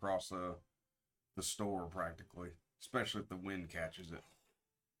the way across the store practically, especially if the wind catches it.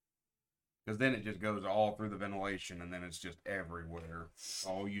 Because then it just goes all through the ventilation, and then it's just everywhere.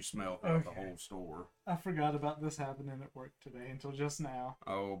 All you smell throughout the whole store. I forgot about this happening at work today until just now.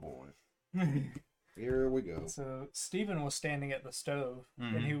 Oh boy. Here we go. So Steven was standing at the stove,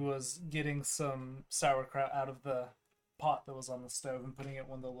 and he was getting some sauerkraut out of the pot that was on the stove and putting it in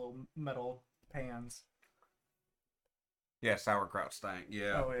one of the little metal pans. Yeah, sauerkraut stank.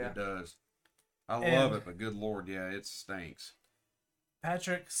 Yeah, Oh, yeah. it does. I love it, but good Lord, yeah, it stinks. I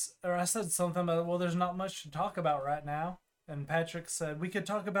said something about, well, there's not much to talk about right now. And Patrick said, we could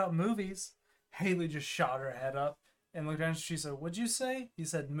talk about movies. Haley just shot her head up and looked at him and she said, what'd you say? He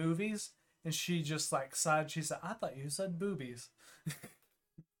said, movies. And she just like sighed. She said, I thought you said boobies.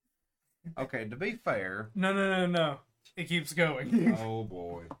 Okay, to be fair. No. It keeps going. Oh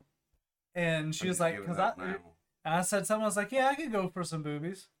boy. And she was like, because I said something, I was like, yeah, I could go for some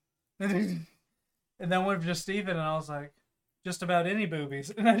boobies. And then went to Steven and I was like, just about any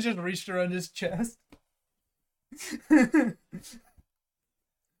boobies. And I just reached around his chest. You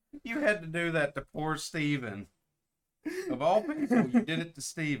had to do that to poor Steven. Of all people, you did it to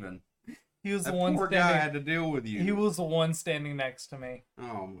Steven. He was That the one poor guy had to deal with you. He was the one standing next to me.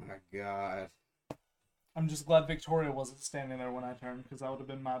 Oh my God. I'm just glad Victoria wasn't standing there when I turned, because that would have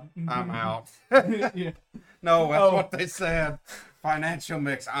been my... I'm out. Yeah. No, that's what they said. Financial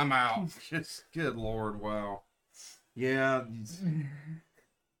mix, I'm out. Just, good Lord, wow. Yeah.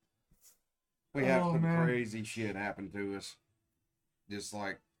 We have some crazy shit happen to us. Just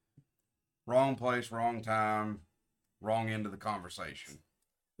like, wrong place, wrong time, wrong end of the conversation.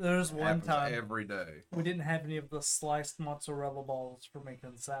 There's one time every day. we didn't have any of the sliced mozzarella balls for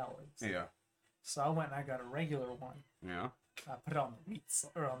making salads. Yeah. So I went and I got a regular one. Yeah. I put it on the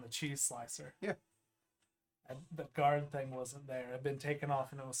on the cheese slicer. Yeah. And the guard thing wasn't there. It had been taken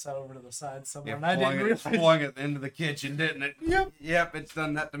off and it was set over to the side somewhere. Yeah, and I didn't realize. Flung it into the kitchen, didn't it? Yep. Yep, it's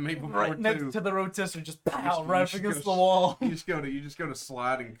done that to me before Right too. next to the rotisserie, just pow, right up against the go, wall. You just go to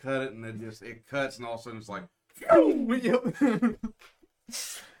slide and cut it, and then it cuts, and all of a sudden it's like,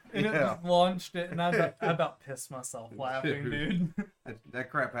 And it just launched it, and I about pissed myself laughing, dude. That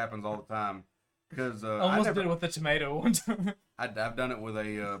crap happens all the time. Because almost did it with the tomato one time. I've done it with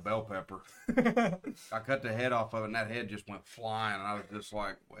a bell pepper. I cut the head off of it, and that head just went flying, and I was just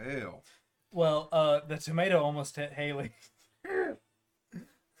like, well. Well, the tomato almost hit Haley.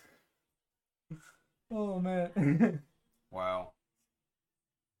 Oh, man. Wow.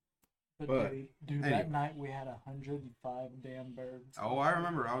 But dude, that night we had 105 damn birds. Oh, I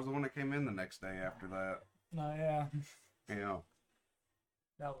remember. I was the one that came in the next day after that. Oh, yeah. Yeah.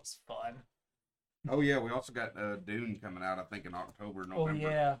 That was fun. Oh, yeah. We also got Dune coming out, I think, in October, November. Oh,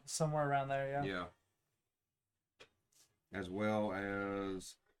 yeah. Somewhere around there, yeah. Yeah. As well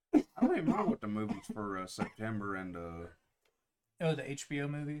as... I don't even know what the movies for September and... Oh, the HBO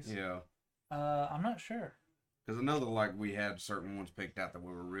movies? Yeah. I'm not sure. Because I know that, like, we had certain ones picked out that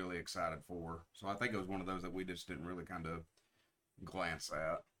we were really excited for. So I think it was one of those that we just didn't really kind of glance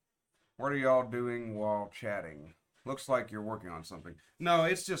at. What are y'all doing while chatting? Looks like you're working on something. No,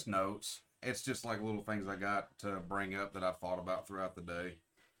 it's just notes. It's just, like, little things I got to bring up that I've thought about throughout the day.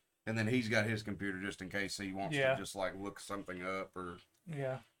 And then he's got his computer just in case he wants to just, like, look something up or...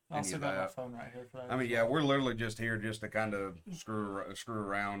 Yeah. I also got my phone right here for that. I mean, yeah, we're literally just here just to kind of screw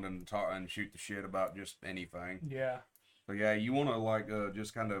around and talk and shoot the shit about just anything. Yeah. So yeah, you want to like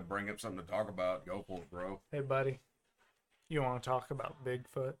just kind of bring up something to talk about? Go for it, bro. Hey, buddy. You want to talk about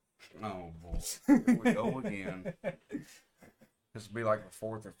Bigfoot? Oh boy, here we go again. This will be like the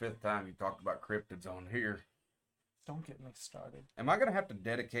 4th or 5th time you talked about cryptids on here. Don't get me started. Am I gonna have to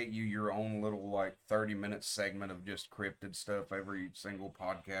dedicate you your own little like 30-minute segment of just cryptid stuff every single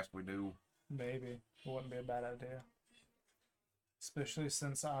podcast we do? Maybe. It wouldn't be a bad idea. Especially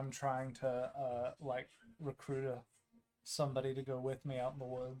since I'm trying to like recruit somebody to go with me out in the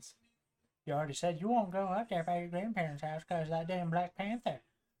woods. You already said you won't go up there by your grandparents' house because of that damn Black Panther.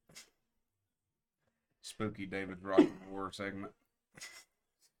 Spooky David's Rock and War segment.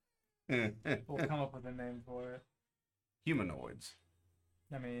 We'll come up with a name for it. Humanoids.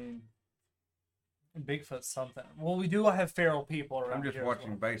 I mean, Bigfoot's something. Well, we do have feral people around. I'm just here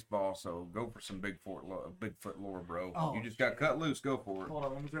watching baseball, so go for some Bigfoot lore, bro. Oh, you just got cut loose. Go for it. Hold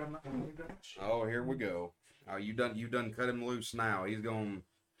on, let me grab my shit. Oh, here we go. Oh, you done cut him loose now. He's gonna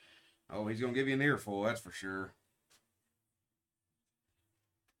give you an earful. That's for sure.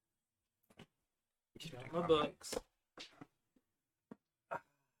 Got my books.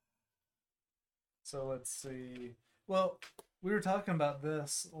 So let's see. Well, we were talking about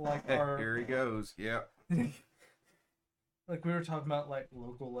this, like Here he goes. Yep. like we were talking about like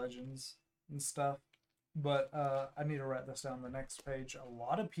local legends and stuff. But I need to write this down on the next page. A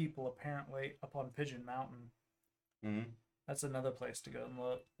lot of people apparently up on Pigeon Mountain. Mm-hmm. That's another place to go and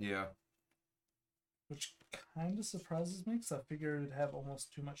look. Yeah. Which kind of surprises me because I figured it'd have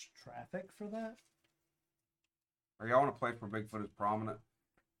almost too much traffic for that. Are y'all in a place where Bigfoot is prominent?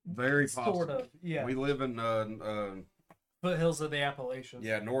 Very possible. Sort of, yeah. We live in Foothills of the Appalachians.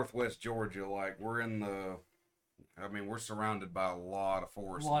 yeah, northwest Georgia. Like we're in the, I mean, we're surrounded by a lot of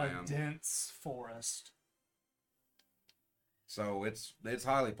forest A lot land. of dense forest. So it's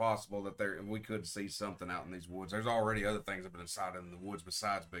highly possible that we could see something out in these woods. There's already other things that have been sighted in the woods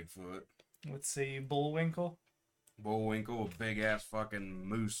besides Bigfoot. Let's see, Bullwinkle. Bullwinkle, a big ass fucking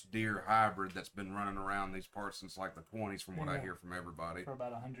moose deer hybrid that's been running around these parts since like the 20s, from what I hear from everybody. For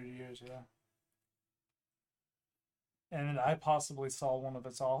about 100 years, yeah. And I possibly saw one of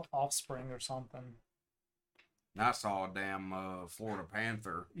its offspring or something. And I saw a damn Florida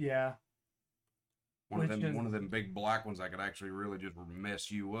panther. Yeah. One of them big black ones that could actually really just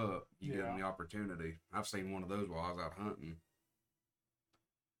mess you up. You give them the opportunity. I've seen one of those while I was out hunting.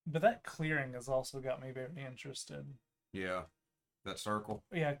 But that clearing has also got me very interested. Yeah, that circle.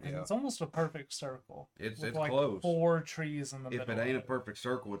 Yeah, because it's almost a perfect circle. It's like close. 4 trees in the middle. If it ain't a perfect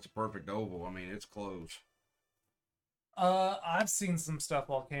circle, it's a perfect oval. I mean, it's close. I've seen some stuff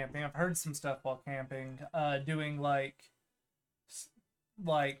while camping. I've heard some stuff while camping. Doing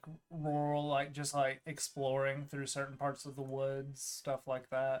like rural, like just like exploring through certain parts of the woods, stuff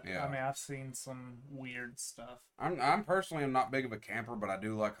like that. Yeah. I mean, I've seen some weird stuff. I'm personally not big of a camper, but I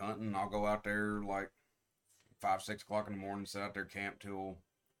do like hunting. I'll go out there like 5, 6 o'clock in the morning, sit out there, camp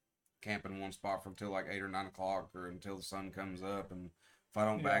in one spot from till like 8 or 9 o'clock, or until the sun comes up. And if I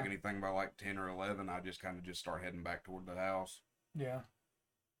don't bag anything by like 10 or 11, I just kind of just start heading back toward the house. Yeah.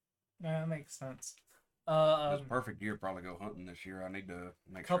 Yeah, that makes sense. It's perfect year to probably go hunting this year. I need to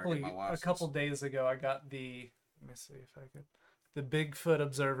make sure I get my license. A couple days ago, I got let me see if I could, the Bigfoot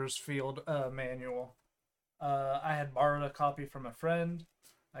Observer's Field manual. I had borrowed a copy from a friend.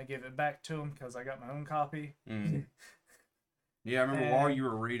 I gave it back to him because I got my own copy. Mm. Yeah, I remember while you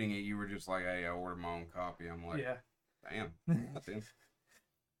were reading it, you were just like, "Hey, I ordered my own copy." I'm like, yeah. Damn, that's it.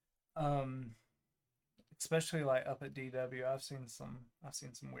 Especially like up at DW, I've seen some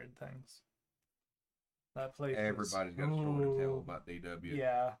weird things. That place. Everybody's got a story to tell about DW.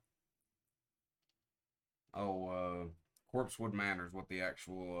 Yeah. Oh, Corpsewood Manor is what the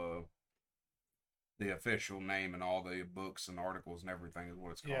actual, the official name in all the books and articles and everything is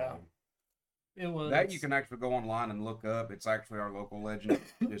what it's called. Yeah. It was that you can actually go online and look up. It's actually our local legend.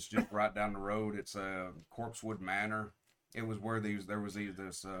 It's just right down the road. It's Corpsewood Manor. It was where it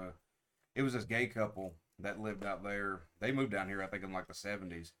was this gay couple that lived out there. They moved down here, I think, in like the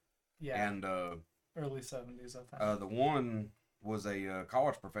 70s. Yeah. And early 70s, I think. the one was a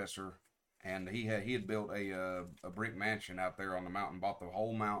college professor, and he had built a brick mansion out there on the mountain. Bought the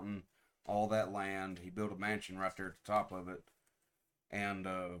whole mountain, all that land. He built a mansion right there at the top of it, and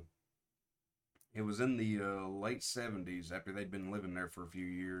it was in the late 70s after they'd been living there for a few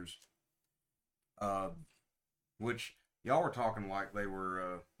years. Which y'all were talking like they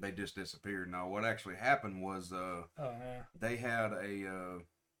just disappeared. No, what actually happened was they had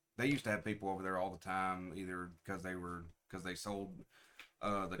they used to have people over there all the time, either because they sold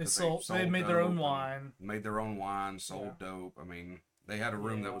they made their own wine. Made their own wine, sold dope. I mean, they had a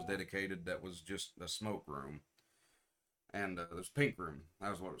room that was dedicated that was just a smoke room. And it was Pink Room. That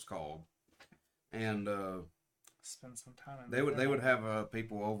was what it was called. And spend some time in they would have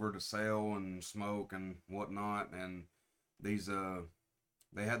people over to sell and smoke and whatnot, and these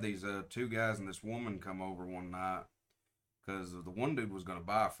they had these 2 guys and this woman come over one night because the one dude was going to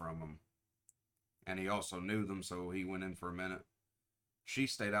buy from them, and he also knew them, so he went in for a minute. She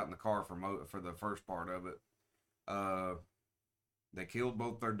stayed out in the car for the first part of it. They killed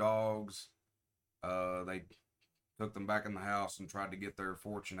both their dogs. They took them back in the house and tried to get their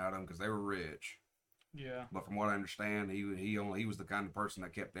fortune out of them because they were rich. Yeah. But from what I understand, he was the kind of person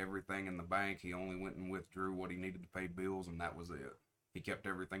that kept everything in the bank. He only went and withdrew what he needed to pay bills, and that was it. He kept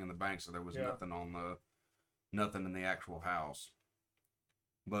everything in the bank, so there was nothing in the actual house.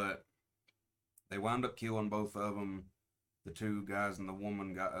 But they wound up killing both of them. The 2 guys and the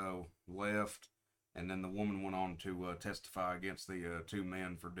woman got left, and then the woman went on to testify against the 2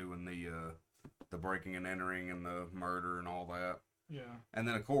 men for doing the breaking and entering and the murder and all that. Yeah. And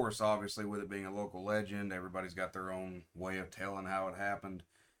then, of course, obviously, with it being a local legend, everybody's got their own way of telling how it happened.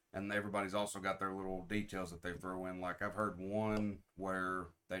 And everybody's also got their little details that they throw in. Like, I've heard one where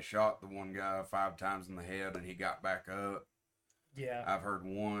they shot the one guy 5 times in the head and he got back up. Yeah. I've heard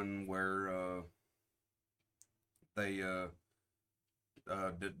one where they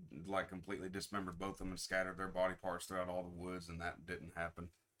did like completely dismembered both of them and scattered their body parts throughout all the woods, and that didn't happen.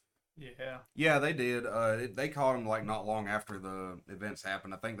 Yeah. Yeah, they did. They caught him like not long after the events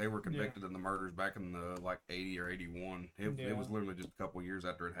happened. I think they were convicted in the murders back in the like 80 or 81. It was literally just a couple years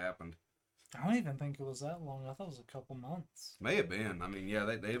after it happened. I don't even think it was that long. I thought it was a couple months. May have been. I mean, yeah,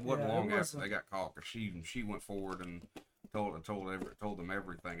 it wasn't long after they got caught, because she went forward and told them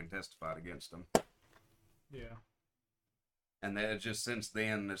everything and testified against them. Yeah. And then it's just since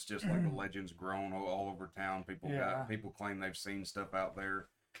then, it's just like the legend's grown all over town. People claim they've seen stuff out there,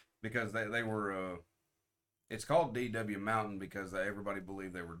 because they were. It's called DW Mountain because everybody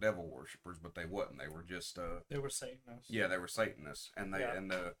believed they were devil worshippers, but they wasn't. They were just. They were Satanists. Yeah, they were Satanists, and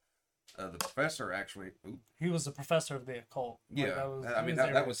the professor actually. He was a professor of the occult. Yeah,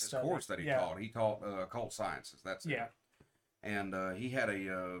 that was his course that he taught. He taught occult sciences. That's it. Yeah. And he had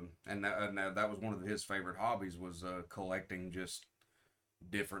that was one of his favorite hobbies, was collecting just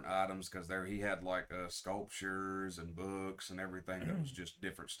different items, because he had like sculptures and books and everything that was just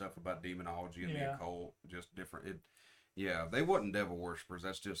different stuff about demonology and the occult, just different. They wasn't devil worshippers.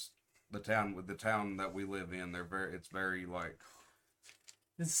 That's just the town that we live in. It's very like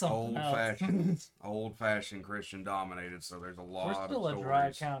it's old fashioned Christian dominated. So there's a lot. We're still of a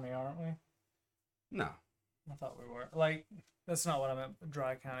dry county, aren't we? No. I thought we were. Like, that's not what I meant,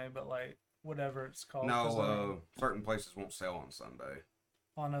 dry county, but like whatever it's called. No, certain places won't sell on Sunday.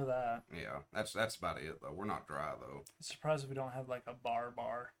 I know that. Yeah, that's about it though. We're not dry though. I'm surprised we don't have like a bar.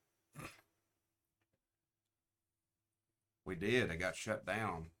 We did. It got shut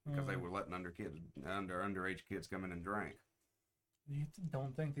down because they were letting underage kids come in and drink. You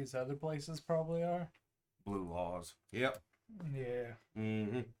don't think these other places probably are? Blue laws. Yep. Yeah.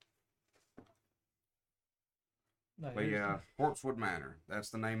 Mm-hmm. No, but yeah, Corpsewood Manor.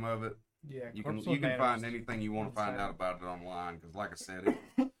 That's the name of it. Yeah, you can find anything you want to find out about it online, because like I said,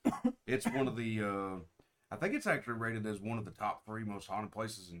 it's one of the I think it's actually rated as one of the top 3 most haunted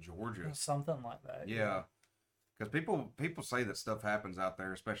places in Georgia. Something like that. Yeah. Because people say that stuff happens out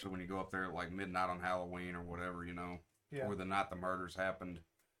there, especially when you go up there at like midnight on Halloween or whatever, or the night the murders happened.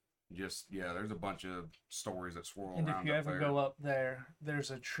 There's a bunch of stories that swirl around. And if you ever go up there, there's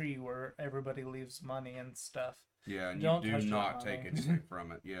a tree where everybody leaves money and stuff. Yeah, and you do not take anything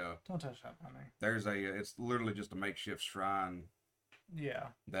from it. Yeah. Don't touch that money. It's literally just a makeshift shrine. Yeah.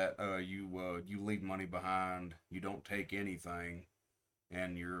 That you leave money behind. You don't take anything,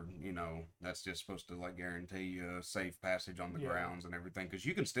 and that's just supposed to like guarantee safe passage on the grounds and everything. Because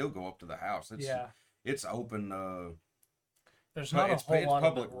you can still go up to the house. It's open. There's not a whole lot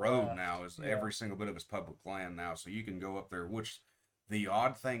public of it road left. now. Every single bit of it's public land now, so you can go up there. Which the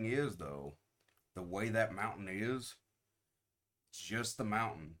odd thing is, though, the way that mountain is, just the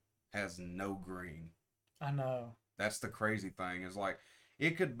mountain has no green. I know. That's the crazy thing. Is like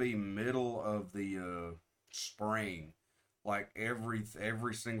it could be middle of the spring, like every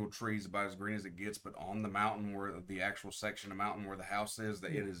single tree is about as green as it gets, but on the mountain, where the actual section of mountain where the house is,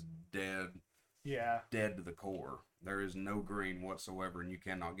 that it is dead. Yeah. Dead to the core. There is no green whatsoever, and you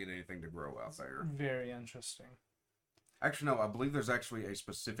cannot get anything to grow out there. Very interesting. Actually, no, I believe there's actually a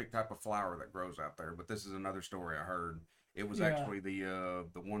specific type of flower that grows out there, but this is another story I heard. It was actually the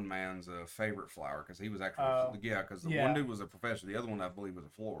one man's favorite flower, because he was actually because the one dude was a professor, the other one I believe was a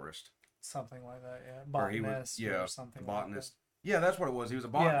florist. Something like that, yeah. Botanist or something. Botanist. Like that. Yeah, that's what it was. He was a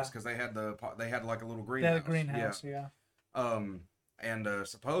botanist because they had like a little greenhouse. They had a greenhouse, yeah. And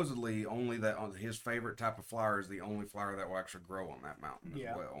supposedly only his favorite type of flower is the only flower that will actually grow on that mountain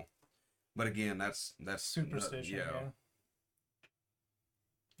as well. But again, that's superstition. Yeah.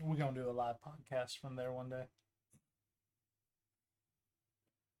 We're gonna do a live podcast from there one day.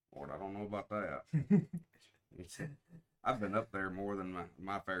 Lord, I don't know about that. I've been up there more than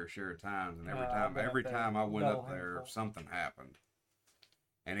my fair share of times, and every time I went up there, something happened,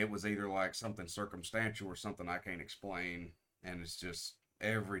 and it was either like something circumstantial or something I can't explain. And it's just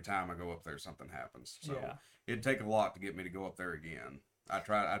every time I go up there, something happens. So it'd take a lot to get me to go up there again. I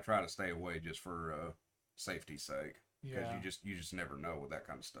try to stay away just for safety's sake, because you just never know with that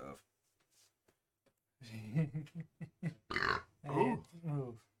kind of stuff.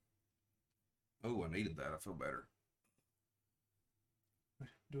 Oh, I needed that. I feel better.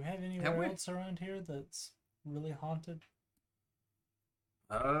 Do we have anywhere else around here that's really haunted?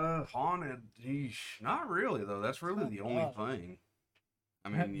 Haunted? Not really, though. That's really the only thing. I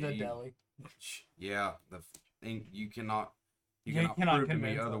mean, the deli. Yeah, you cannot. You Yeah, you cannot cannot prove to me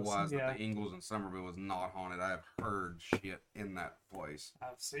convince us, otherwise yeah. that the Ingalls in Somerville is not haunted. I have heard shit in that place.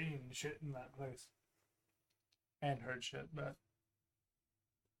 I've seen shit in that place. And heard shit, but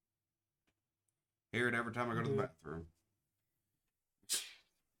Hear it every time I go to the Dude. bathroom.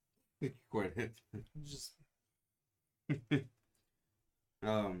 Quit it. just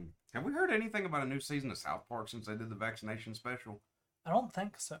Have we heard anything about a new season of South Park since they did the vaccination special? I don't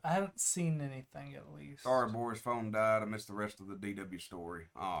think so. I haven't seen anything at least. Sorry, Boris' phone died. I missed the rest of the DW story.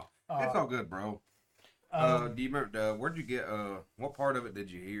 Oh, it's Uh, all good, bro. um, Do you remember? Where'd you get? What part of it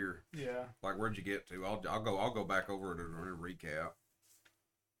did you hear? yeah. Like, where'd you get to? I'll go back over it and recap.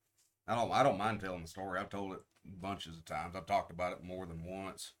 I don't mind telling the story. I've told it bunches of times. I've talked about it more than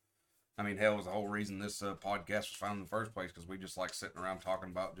once. I mean, hell, was the whole reason this podcast was found in the first place, because we just like sitting around talking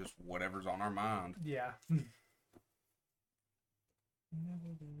about just whatever's on our mind. Yeah.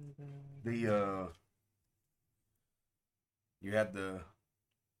 You had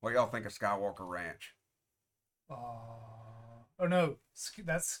what y'all think of Skywalker Ranch? Oh no,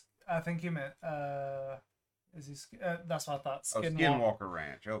 that's. I think you meant. Is he? That's what I thought. Skinwalker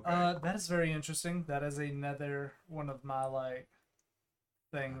Ranch. Okay. That is very interesting. That is another one of my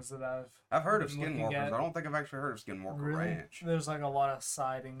things that I've heard of been looking Skinwalkers. at. I don't think I've actually heard of Skinwalker Really? Ranch. There's like a lot of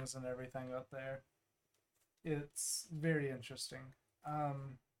sightings and everything up there. It's very interesting.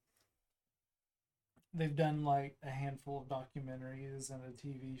 They've done like a handful of documentaries and a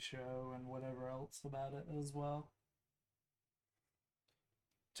TV show and whatever else about it as well.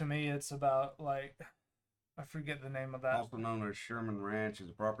 To me, it's about I forget the name of that. Also known as Sherman Ranch, is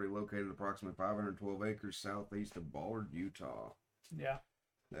a property located approximately 512 acres southeast of Ballard, Utah. Yeah.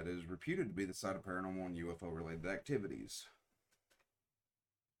 That is reputed to be the site of paranormal and UFO-related activities.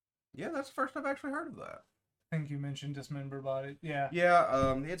 Yeah, that's the first I've actually heard of that. I think you mentioned dismembered body. Yeah.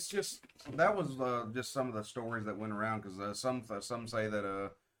 Yeah, it's just that was just some of the stories that went around, because some say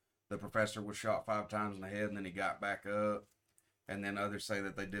that the professor was shot 5 times in the head and then he got back up, and then others say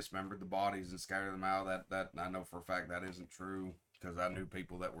that they dismembered the bodies and scattered them out. That I know for a fact that isn't true, because I knew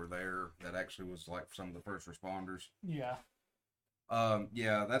people that were there that actually was like some of the first responders. Yeah.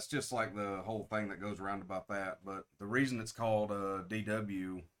 Yeah, that's just like the whole thing that goes around about that. But the reason it's called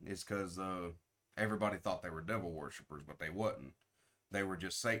DW is because everybody thought they were devil worshippers, but they wasn't. They were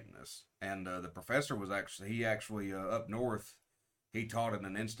just Satanists. And the professor was actually up north. He taught in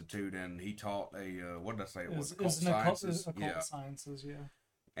an institute, and he taught what did I say? It was occult sciences. Occult sciences, yeah.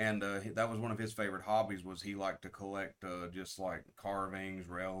 And that was one of his favorite hobbies. Was he liked to collect just like carvings,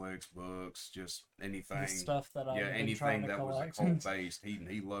 relics, books, just anything. The stuff that anything that was occult based.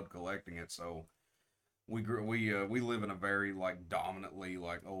 He loved collecting it. So we live in a very like dominantly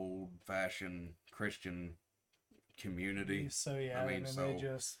like old fashioned Christian community. So yeah, I mean, they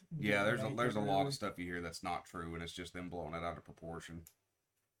just there's a lot of stuff you hear that's not true, and it's just them blowing it out of proportion.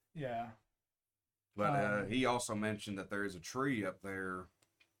 Yeah. But he also mentioned that there is a tree up there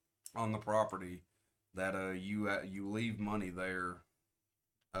on the property that you leave money there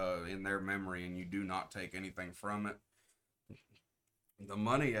in their memory, and you do not take anything from it. The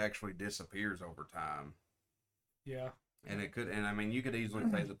money actually disappears over time. Yeah. And I mean, you could easily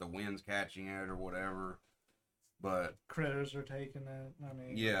say that the wind's catching it or whatever, but critters are taking it. I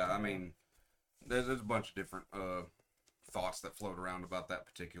mean, yeah, I mean, there's a bunch of different thoughts that float around about that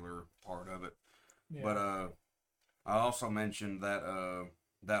particular part of it. Yeah. But I also mentioned that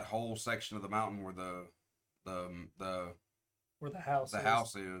that whole section of the mountain where where the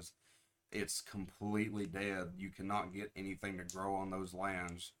house is, it's completely dead. You cannot get anything to grow on those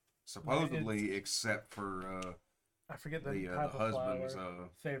lands, supposedly, except for I forget the husband's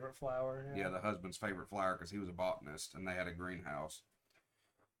favorite flower. Yeah, the husband's favorite flower, because he was a botanist and they had a greenhouse.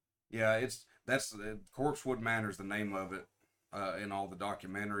 Yeah, that's Corpsewood Manor is the name of it in all the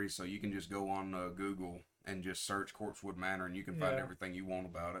documentaries. So you can just go on Google and just search Corpsewood Manor, and you can find everything you want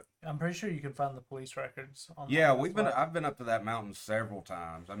about it. I'm pretty sure you can find the police records. Yeah, I've been up to that mountain several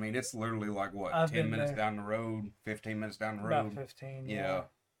times. I mean, it's literally like 10 minutes down the road, 15 minutes down the road. About 15. Yeah.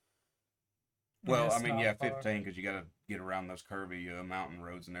 Well, I mean, 15, because you got to get around those curvy mountain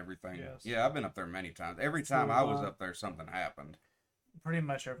roads and everything. Yes. Yeah, I've been up there many times. Every time I was up there, something happened. Pretty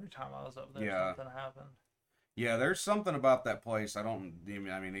much every time I was up there, something happened. Yeah, there's something about that place. I mean,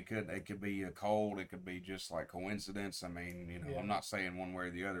 it could be cold. It could be just like coincidence. I mean, I'm not saying one way or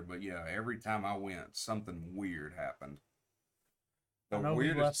the other, but yeah, every time I went, something weird happened. I know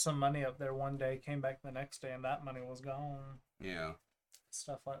we left some money up there one day, came back the next day, and that money was gone. Yeah.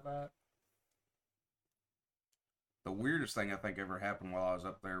 Stuff like that. The weirdest thing I think ever happened while I was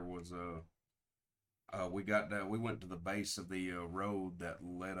up there was we went to the base of the road that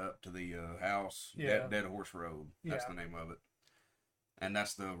led up to the house. Yeah. Dead Horse Road. That's the name of it. and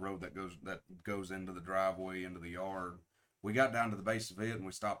that's the road that goes into the driveway, into the yard. We got down to the base of it, and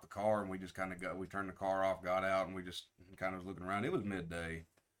we stopped the car, and we just kind of we turned the car off, got out, and we just kind of was looking around. It was midday.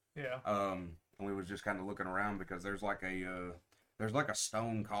 Yeah. And we was just kind of looking around because there's like a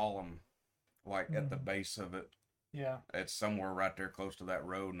stone column, like at the base of it. Yeah. It's somewhere right there close to that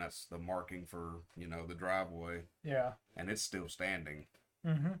road, and that's the marking for, the driveway. Yeah. And it's still standing.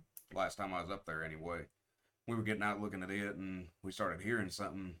 Mm-hmm. Last time I was up there anyway. We were getting out looking at it, and we started hearing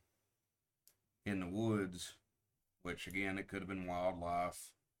something in the woods, which, again, it could have been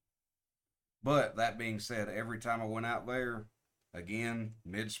wildlife. But, that being said, every time I went out there, again,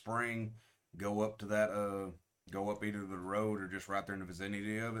 mid-spring, go up either the road or just right there in the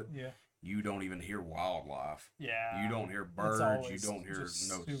vicinity of it. Yeah. You don't even hear wildlife. Yeah. You don't hear birds. You don't hear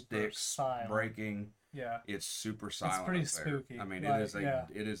no sticks silent. breaking. Yeah. It's super silent. It's pretty up there. spooky. I mean, like,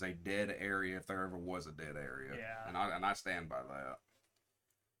 it is a dead area if there ever was a dead area. Yeah. And I stand by that.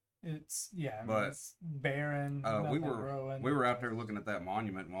 But it's barren. we growing. were out there looking at that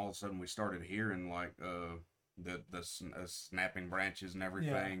monument, and all of a sudden we started hearing like the snapping branches and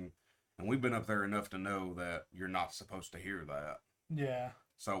everything. Yeah. And we've been up there enough to know that you're not supposed to hear that. Yeah.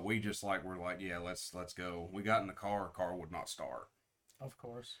 So we just we're like, yeah, let's go. We got in the car would not start. Of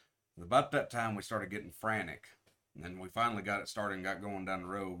course. About that time we started getting frantic. And then we finally got it started and got going down the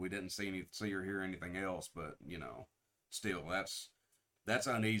road. We didn't see or hear anything else, but still that's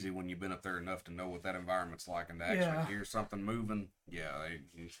uneasy when you've been up there enough to know what that environment's like, and to actually hear something moving. Yeah,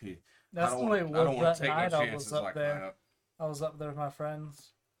 that's the way it was that night. I was up like there. That. I was up there with my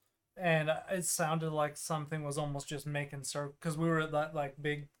friends, and it sounded like something was almost just making circles, because we were at that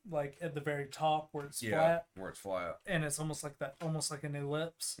big at the very top where it's flat. Where it's flat, and it's almost like an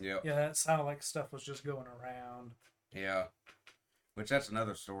ellipse. Yeah, it sounded like stuff was just going around. Yeah, which that's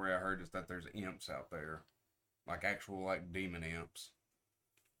another story I heard, is that there's imps out there, like actual demon imps.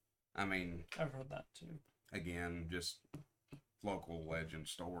 I mean, I've heard that too. Again, just local legend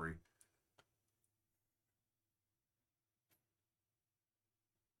story.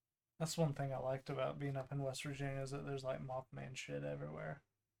 That's one thing I liked about being up in West Virginia, is that there's Mothman shit everywhere.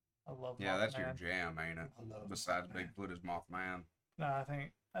 I love Mothman. Yeah, that's your jam, ain't it? I love Besides Mothman. Bigfoot is Mothman. No, I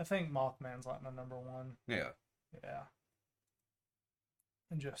think Mothman's my number one. Yeah. Yeah.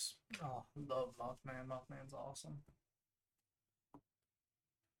 And just love Mothman. Mothman's awesome.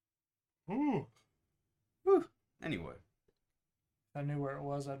 Ooh. Whew. Anyway. If I knew where it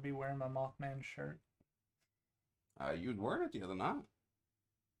was, I'd be wearing my Mothman shirt. You was wearing it the other night.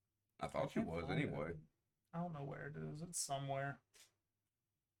 I thought you was anyway. I don't know where it is. It's somewhere.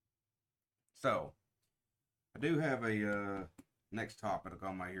 So, I do have a next topic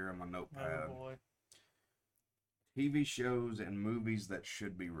on my notepad. Oh boy. TV shows and movies that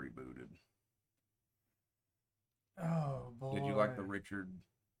should be rebooted. Oh boy. Did you like the Richard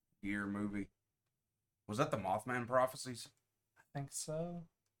Gere movie? Was that the Mothman Prophecies? I think so.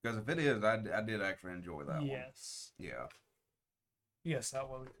 Because if it is, I did actually enjoy that one. Yes. Yeah. Yes, that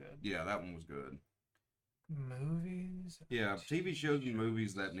was good. Yeah, that one was good. Movies? Yeah, TV shows and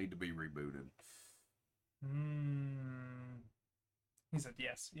movies that need to be rebooted. He said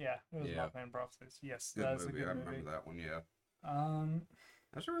yes. Yeah, it was Mothman Prophecies. Yes, good that's movie. a good movie. I remember that one, yeah.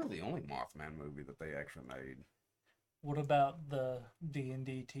 That's really the only Mothman movie that they actually made. What about the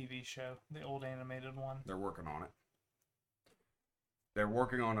D&D TV show, the old animated one? They're working on it. They're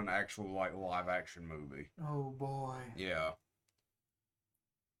working on an actual live action movie. Oh boy. Yeah.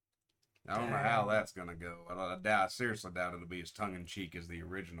 I don't know how that's gonna go. I seriously doubt it'll be as tongue in cheek as the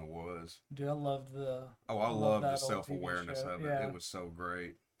original was. Dude, I love the. I love the self awareness of it. Yeah. It was so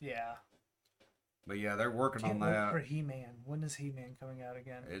great. Yeah. But yeah, they're working on that. For He-Man. When is He-Man coming out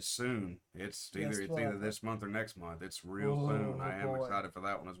again? It's soon. It's either this month or next month. It's real soon. I am excited for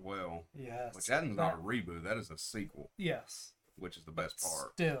that one as well. Yes. Which that is not a reboot. That is a sequel. Yes. Which is the best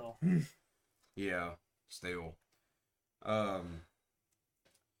part. Still. Yeah. Still.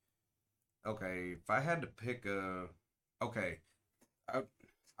 Okay, if I had to pick I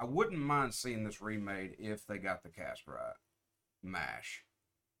wouldn't mind seeing this remade if they got the cast right. MASH.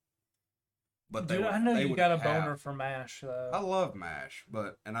 But dude, I know you got a boner for MASH, though. I love MASH,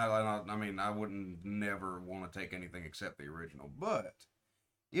 but I mean, I wouldn't never want to take anything except the original. But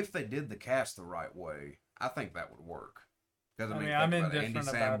if they did the cast the right way, I think that would work. Because I mean, I'm indifferent Andy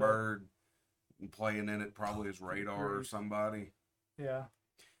Samberg playing in it, probably as Radar or somebody. Yeah.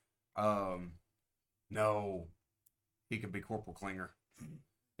 No, he could be Corporal Klinger.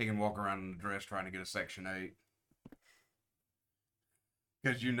 He can walk around in a dress trying to get a Section 8.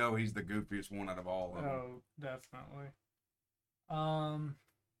 Because he's the goofiest one out of all of them. Oh, definitely. I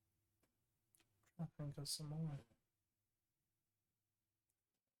think of some more.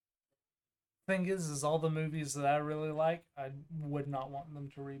 thing is all the movies that I really like, I would not want them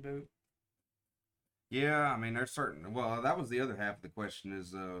to reboot. Yeah, I mean, there's certain. Well, that was the other half of the question: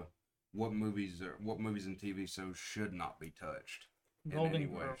 is what movies and TV shows should not be touched in Golden any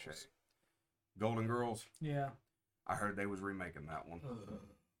way or Girls. shape. Golden Girls. Yeah. I heard they was remaking that one.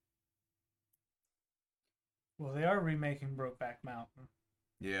 Well, they are remaking Brokeback Mountain.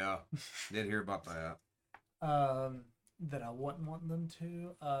 Yeah, did hear about that. That I wouldn't want them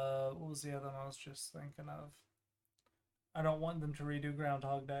to. What was the other one I was just thinking of? I don't want them to redo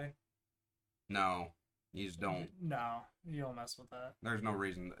Groundhog Day. No, you just don't. No, you don't mess with that. There's no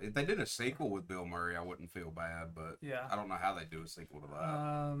reason. If they did a sequel with Bill Murray, I wouldn't feel bad, but Yeah. I don't know how they do a sequel to that.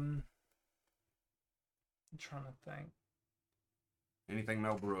 I'm trying to think. Anything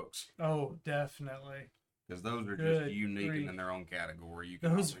Mel Brooks, Oh, definitely. because those are Good just unique and grief. in their own category. You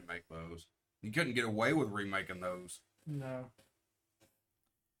can Those- only make those. You couldn't get away with remaking those. No.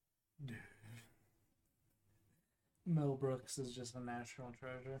 Mel Brooks is just a national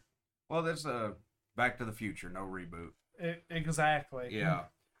treasure. Well, that's Back to the Future, no reboot. Exactly. Yeah,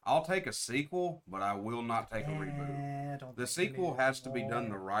 I'll take a sequel, but I will not take a reboot. I don't The think we sequel need has to be done the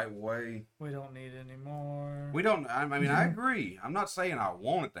more. right way. We don't need any more. We don't. I mean, I agree. I'm not saying I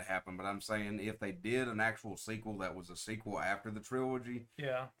want it to happen, but I'm saying if they did an actual sequel that was a sequel after the trilogy,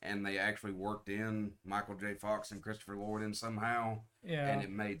 Yeah. and they actually worked in Michael J. Fox and Christopher Lloyd in somehow, Yeah. and it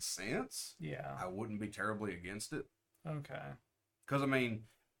made sense, Yeah. I wouldn't be terribly against it. Okay. Because I mean,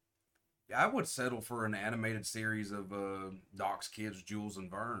 I would settle for an animated series of Doc's kids, Jules and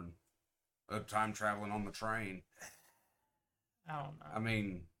Vern, time traveling on the train. I don't know. I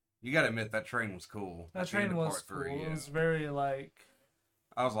mean, you got to admit that train was cool. That At the end train of was part cool. three, It yeah. was very like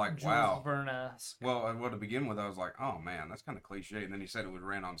I was like, Jules wow. Verne-esque. Well, to begin with, I was like, oh man, that's kind of cliche. And then he said it would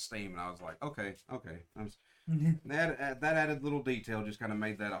ran on Steam, and I was like, okay. That added little detail just kind of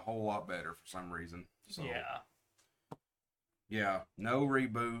made that a whole lot better for some reason. So, yeah, no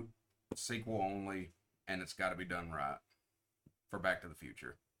reboot, sequel only, and it's got to be done right for Back to the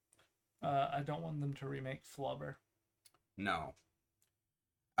Future. I don't want them to remake Flubber. No.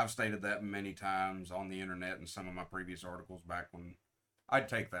 I've stated that many times on the internet and some of my previous articles back when I'd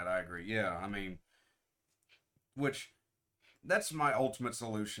take that. I agree. Yeah, I mean, that's my ultimate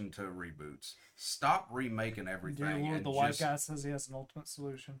solution to reboots. Stop remaking everything. Dude, and the white just, guy says he has an ultimate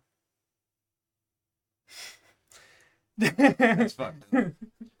solution. That's fucked up.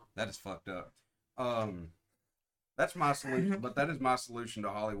 That is fucked up. That's my solution, but that is my solution to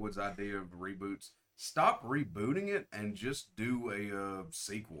Hollywood's idea of reboots. Stop rebooting it and just do a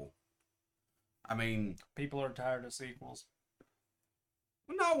sequel. I mean, People are tired of sequels.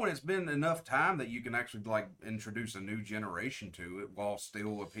 not when it's been enough time that you can actually like introduce a new generation to it while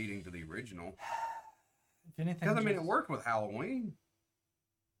still appealing to the original. If anything, Because I mean, it worked with Halloween.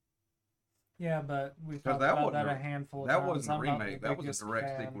 Yeah, but we've 'Cause talked that about wasn't that a a- handful of That times. wasn't a I'm not the remake. That was biggest a direct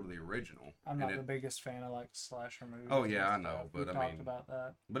fan. sequel to the original. I'm And not it- the biggest fan of like slasher movies. Oh, yeah, and I know, stuff. but we I talked mean- about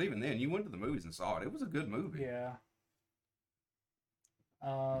that. But even then, you went to the movies and saw it. It was a good movie. Yeah.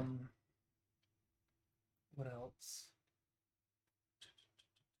 What else?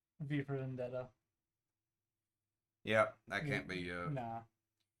 V for Vendetta. Yeah, that can't be. Nah,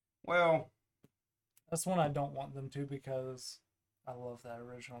 Well, that's one I don't want them to because I love that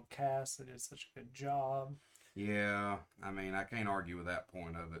original cast. They did such a good job. yeah. I mean, I can't argue with that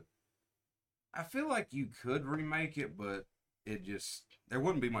point of it. I feel like you could remake it, but there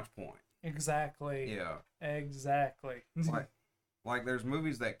wouldn't be much point. Exactly. Yeah. Exactly. Like there's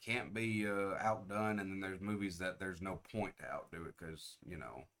movies that can't be outdone, and then there's movies that there's no point to outdo it because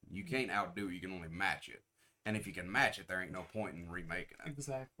you can't outdo it, you can only match it, and if you can match it, there ain't no point in remaking it.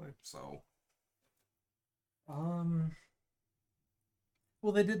 Exactly. So Well,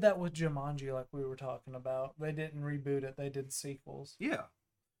 they did that with Jumanji, like we were talking about. They didn't reboot it; they did sequels. yeah,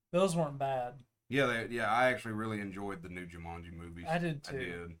 Those weren't bad. I actually really enjoyed the new Jumanji movies. I did too. I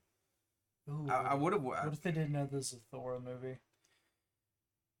did. Ooh, I would have. what if they didn't know this is a Thor movie?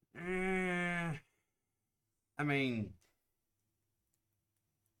 I mean,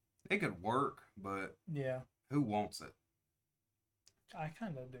 it could work, but Yeah, who wants it? I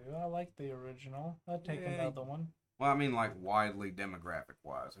kind of do. I like the original. I'd take Yeah. another one. Well, I mean, like widely demographic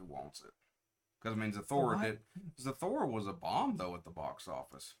wise, who wants it? Because I mean, the Thor was a bomb though at the box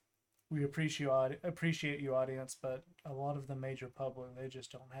office. We appreciate you, audience, but a lot of the major public, they just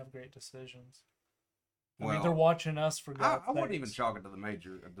don't have great decisions. I mean, Well, they're watching us for God's I wouldn't even sakes. chalk it to the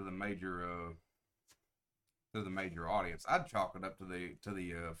major audience. I'd chalk it up to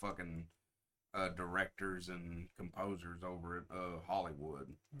the fucking directors and composers over at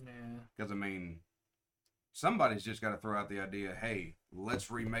Hollywood. Yeah. Because I mean, somebody's just got to throw out the idea, hey,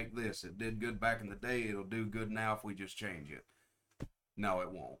 let's remake this. It did good back in the day. It'll do good now if we just change it. No,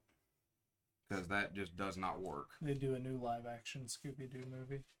 it won't. Because that just does not work. They do a new live-action Scooby-Doo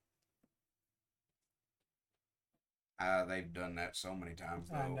movie. They've done that so many times,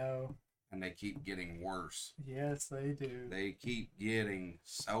 though. I know. And they keep getting worse. Yes, they do. They keep getting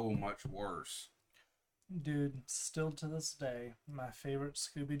so much worse. Dude, still to this day, my favorite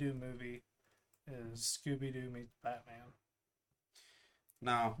Scooby-Doo movie is Scooby-Doo meets Batman.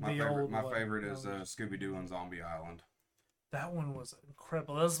 No, my The favorite is Scooby-Doo on Zombie Island. That one was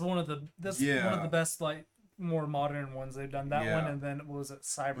incredible. That's one of the best, like, more modern ones they've done. That one, and then what was it,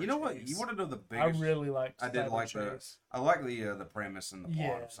 Cyber Chase? You know what? You want to know the biggest? I really liked. I did Cyber like Chase. I like the premise and the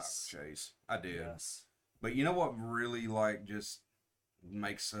plot of Cyber Chase. I did. Yes. But you know what really like just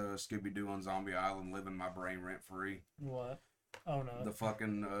makes Scooby-Doo on Zombie Island live in my brain rent free? What? Oh no. The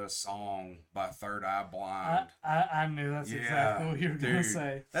fucking song by Third Eye Blind. I knew that's exactly what you were gonna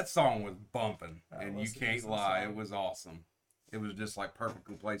say. That song was bumping, That and was you can't an lie, song. it was awesome. It was just like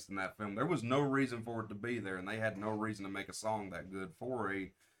perfectly placed in that film. There was no reason for it to be there, and they had no reason to make a song that good for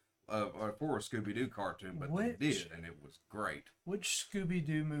a Scooby-Doo cartoon, but they did, and it was great. Which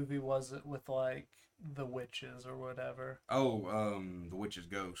Scooby-Doo movie was it with, like, the witches or whatever? Oh, The Witch's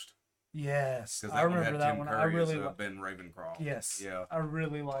Ghost. Yes, Because I remember that one. I really liked Ben Ravencroft. Yes. Yeah. I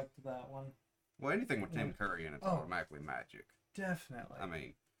really liked that one. Well, anything with Tim Curry in it's automatically magic. Definitely. I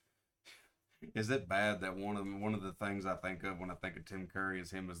mean, is it bad that one of the things I think of when I think of Tim Curry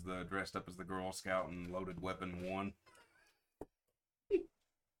is him as the dressed up as the Girl Scout in Loaded Weapon 1?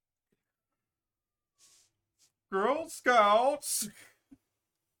 Girl Scouts!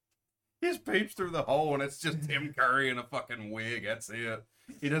 He's peeps through the hole and it's just Tim Curry in a fucking wig. That's it.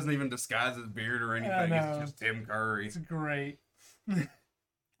 He doesn't even disguise his beard or anything. It's just Tim Curry. It's great.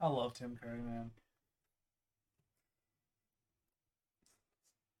 I love Tim Curry, man.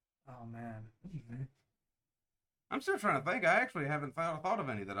 Oh, man. I'm still trying to think. I actually haven't thought of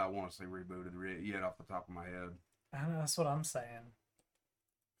any that I want to see rebooted yet off the top of my head. I know, that's what I'm saying.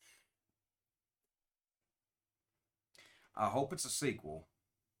 I hope it's a sequel.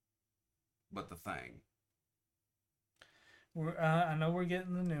 But The Thing. I know we're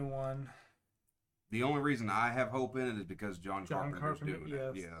getting the new one. The only reason I have hope in it is because John Carpenter's doing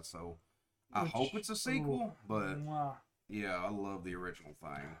it. Yeah, so I hope it's a sequel, but yeah, I love the original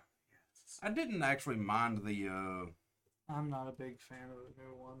Thing. Yes. I didn't actually mind the I'm not a big fan of the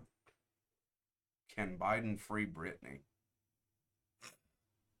new one. Can Biden free Britney?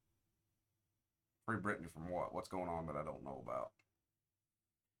 Free Britney from what? What's going on that I don't know about?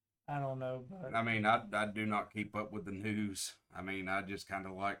 I don't know, but I mean, I do not keep up with the news. I mean, I just kind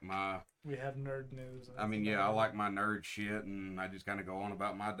of like we have nerd news. I mean, yeah, I like my nerd shit, and I just kind of go on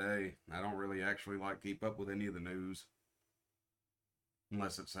about my day. I don't really actually keep up with any of the news.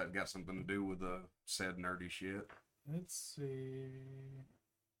 Unless it's got something to do with said nerdy shit. Let's see.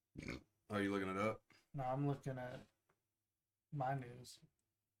 Are you looking it up? No, I'm looking at my news.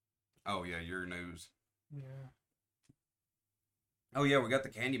 Oh, yeah, your news. Yeah. Oh, yeah, we got the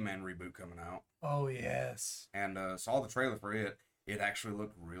Candyman reboot coming out. Oh, yes. And saw the trailer for it. It actually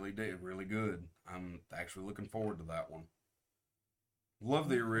looked really good. I'm actually looking forward to that one. Love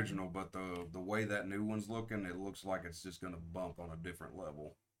the original, but the way that new one's looking, it looks like it's just going to bump on a different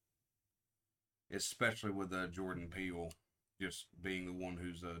level. Especially with Jordan Peele just being the one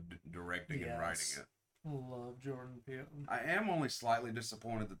who's directing and writing it. Love Jordan Peele. I am only slightly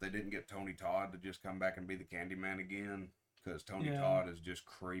disappointed that they didn't get Tony Todd to just come back and be the Candyman again. Because Tony Todd is just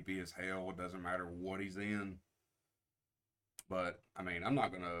creepy as hell. It doesn't matter what he's in. But, I mean, I'm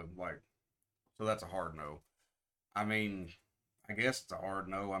not going to, so that's a hard no. I mean, I guess it's a hard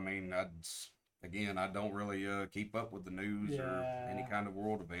no. I mean, I don't really keep up with the news or any kind of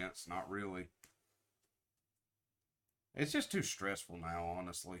world events. Not really. It's just too stressful now,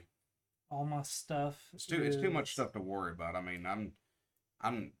 honestly. All my stuff. It's too much stuff to worry about. I mean,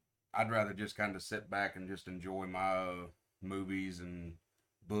 I'd rather just kind of sit back and just enjoy my movies and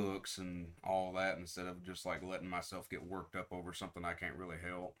books and all that instead of just letting myself get worked up over something I can't really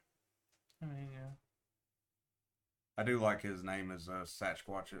help. I mean, yeah. I do like his name is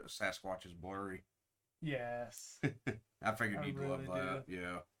Sasquatch is Blurry. Yes. I figured you'd really love that.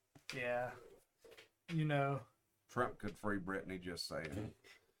 Yeah. Yeah. You know. Trump could free Britney, just saying.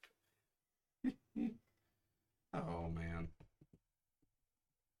 Oh, man.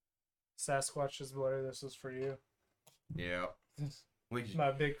 Sasquatch is Blurry, this is for you. Yeah.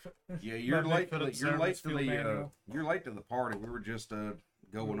 My big. Yeah, you're late to the party. We were just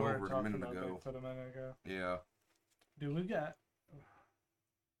going over it a minute ago. Yeah. Dude, we got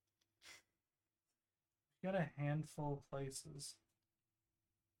Got a handful of places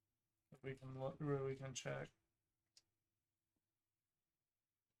that we can look, where we can check.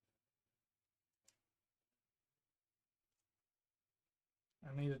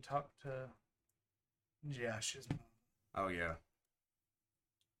 I need to talk to Josh's mom. Oh yeah.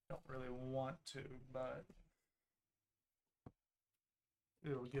 Don't really want to, but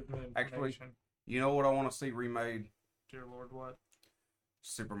it'll give me information. Actually, you know what I want to see remade? Dear Lord, what?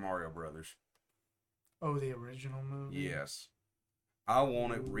 Super Mario Brothers. Oh, the original movie? Yes. I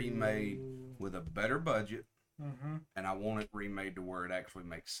want it remade with a better budget, and I want it remade to where it actually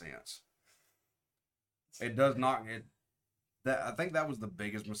makes sense. It does not. I think that was the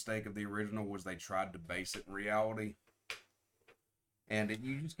biggest mistake of the original, was they tried to base it in reality, and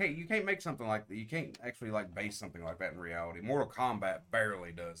you can't make something like that. You can't actually like base something like that in reality. Mortal Kombat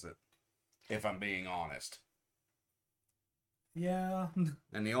barely does it, if I'm being honest. Yeah.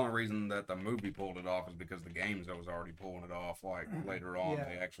 And the only reason that the movie pulled it off is because the games that was already pulling it off. Like later on, Yeah.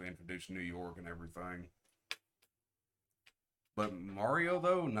 they actually introduced New York and everything. But Mario,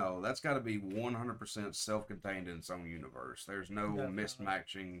 though, no, that's got to be 100% self-contained in its own universe. There's no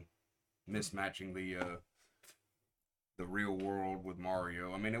Definitely. mismatching the real world with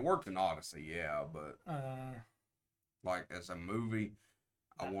Mario. I mean, it worked in Odyssey, yeah, but like as a movie,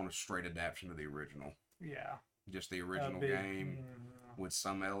 I want a straight adaptation of the original. Yeah. Just the original game with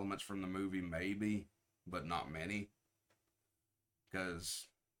some elements from the movie, maybe, but not many. Because,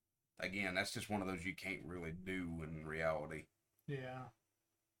 again, that's just one of those you can't really do in reality. Yeah.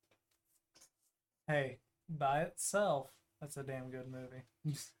 Hey, by itself, that's a damn good movie.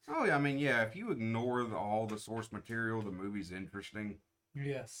 Oh, yeah, I mean, yeah, if you ignore all the source material, the movie's interesting.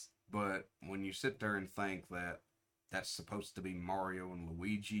 Yes. But when you sit there and think that that's supposed to be Mario and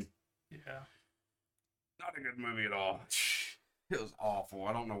Luigi, yeah, not a good movie at all. It was awful.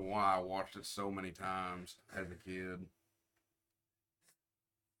 I don't know why I watched it so many times as a kid.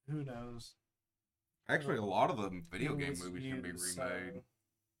 Who knows? Actually, a lot of the video game movies can be remade.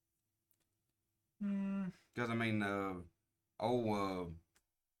 Because, I mean,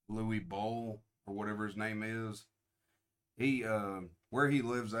 Louis Bowl, or whatever his name is, he, where he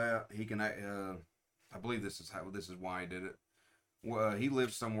lives at, he can, I believe this is why he did it. Well, he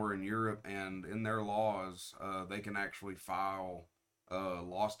lives somewhere in Europe, and in their laws, they can actually file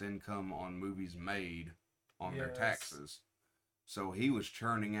lost income on movies made on their taxes. So he was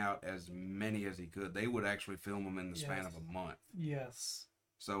churning out as many as he could. They would actually film them in the span of a month. Yes.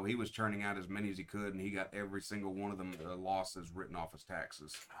 So he was churning out as many as he could, and he got every single one of them losses written off his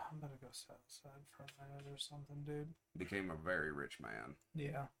taxes. I'm gonna go sit outside for a minute or something, dude. Became a very rich man.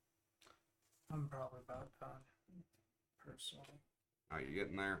 Yeah. I'm probably about done, personally. Are you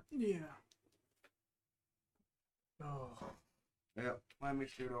getting there? Yeah. Oh. Yep. Let me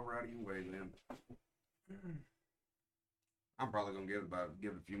shoot over out of your way then. I'm probably gonna give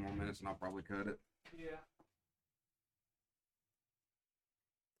it a few more minutes, and I'll probably cut it. Yeah.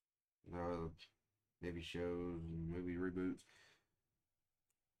 Maybe shows and movie reboots.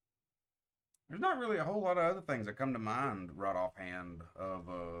 There's not really a whole lot of other things that come to mind right offhand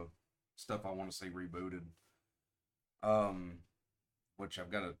of stuff I want to see rebooted. Which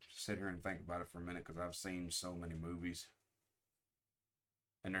I've got to sit here and think about it for a minute, because I've seen so many movies.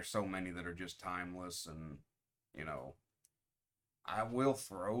 And there's so many that are just timeless, and, you know, I will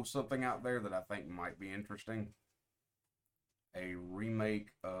throw something out there that I think might be interesting. A remake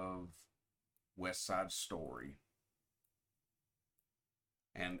of West Side Story.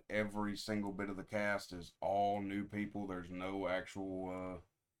 And every single bit of the cast is all new people. There's no actual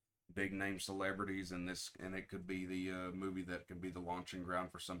big name celebrities in this, and it could be the movie that could be the launching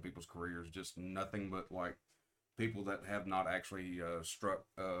ground for some people's careers. Just nothing but like people that have not actually struck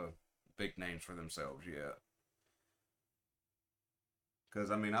big names for themselves yet.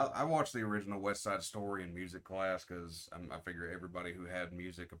 Because, I mean, I watched the original West Side Story in music class, because I figure everybody who had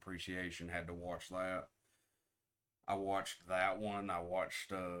music appreciation had to watch that. I watched that one. I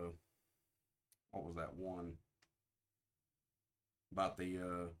watched, what was that one? About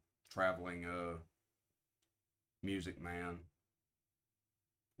the traveling music man.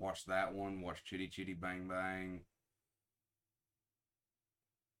 Watched that one. Watched Chitty Chitty Bang Bang.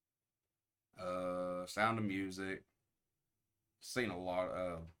 Sound of Music. Seen a lot.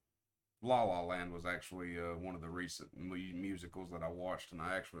 La La Land was actually one of the recent musicals that I watched, and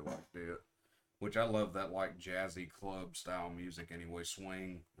I actually liked it. Which I love that like jazzy club style music anyway,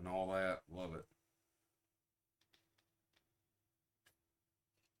 swing and all that. Love it.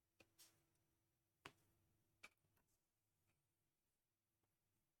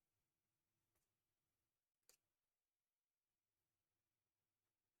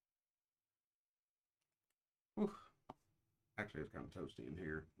 Whew. Actually, it's kind of toasty in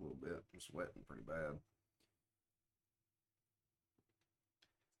here a little bit. I'm sweating pretty bad.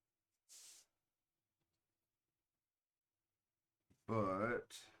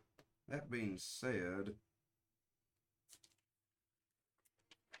 But that being said,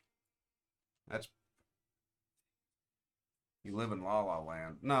 that's you live in La La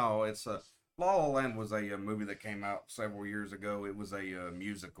Land. No, it's a La La Land was a movie that came out several years ago. It was a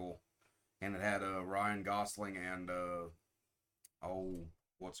musical, and it had Ryan Gosling and oh,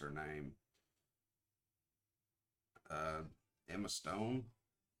 what's her name? Uh, Emma Stone,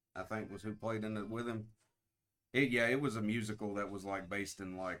 I think, was who played in it with him. It was a musical that was like based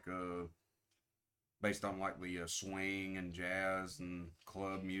on like the swing and jazz and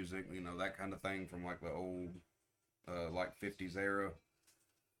club music, that kind of thing from like the old like 50s era.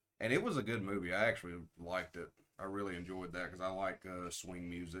 And it was a good movie. I actually liked it. I really enjoyed that because I like swing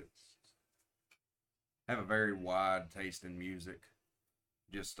music. I have a very wide taste in music.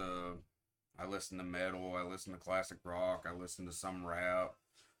 Just I listen to metal, I listen to classic rock, I listen to some rap,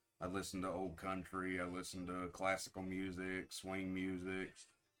 I listen to old country, I listen to classical music, swing music.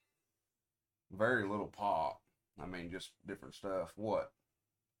 Very little pop. I mean, just different stuff. What?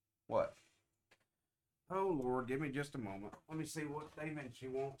 What? Oh, Lord, give me just a moment. Let me see what Da Vinci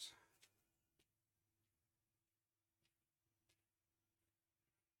wants.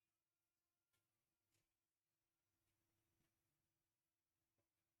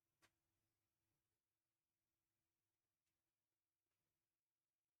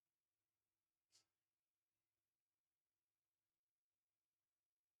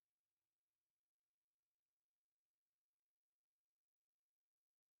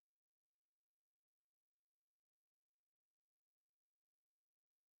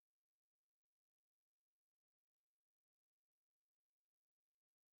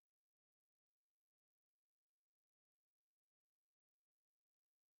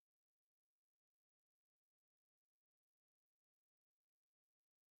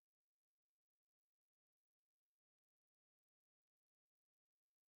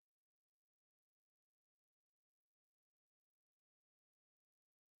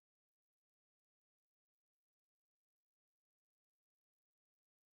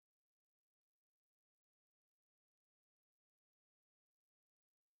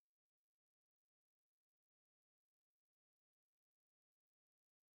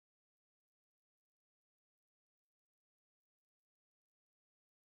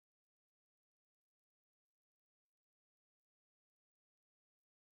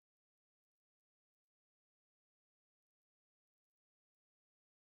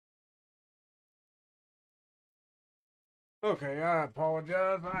 Okay, I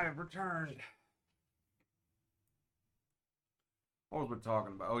apologize. I have returned. What was we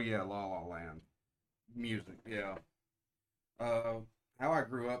talking about? Oh, yeah, La La Land. Music, yeah. Uh, how I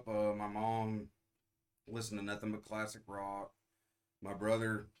grew up, my mom listened to nothing but classic rock. My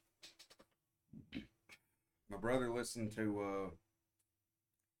brother, my brother listened to,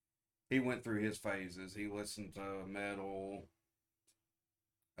 he went through his phases. He listened to metal,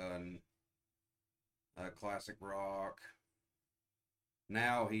 and classic rock.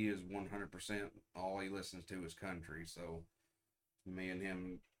 Now he is 100% all he listens to is country. So me and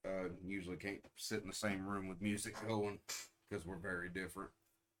him usually can't sit in the same room with music going because we're very different.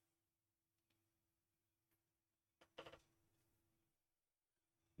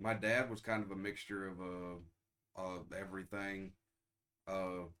 My dad was kind of a mixture of everything.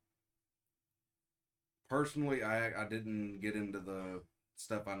 Uh, Personally, I didn't get into the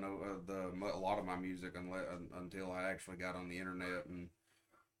stuff I know a lot of my music until I actually got on the internet and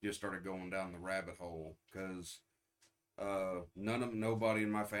just started going down the rabbit hole because nobody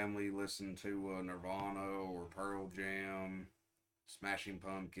in my family listened to Nirvana or Pearl Jam, Smashing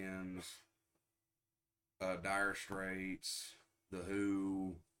Pumpkins, Dire Straits, The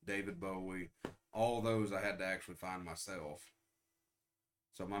Who, David Bowie. All those I had to actually find myself.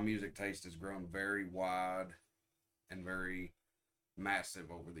 So my music taste has grown very wide and very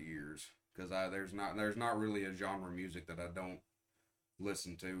massive over the years because there's not really a genre of music that I don't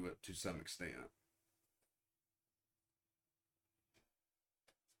listen to some extent.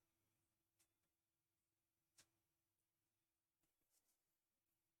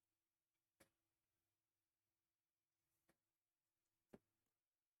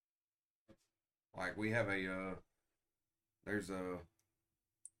 Like there's a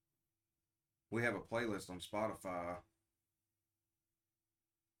we have a playlist on Spotify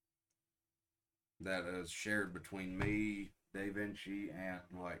that is shared between me, Da Vinci, and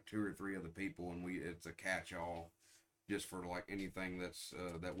like two or three other people, and it's a catch-all just for like anything that's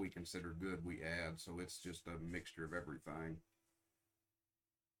that we consider good, we add. So it's just a mixture of everything.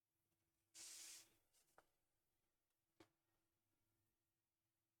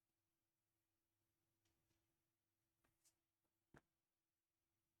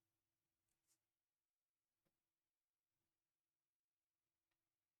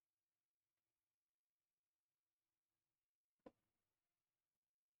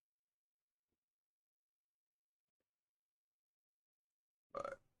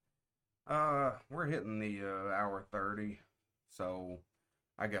 But we're hitting the hour 30, so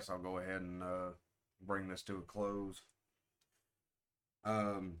I guess I'll go ahead and bring this to a close.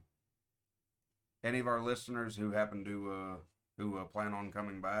 Um, any of our listeners who happen to who plan on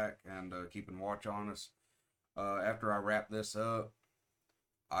coming back and keeping watch on us, after I wrap this up,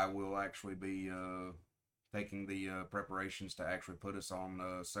 I will actually be taking the preparations to actually put us on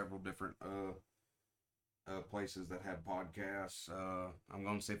several different places that have podcasts. I'm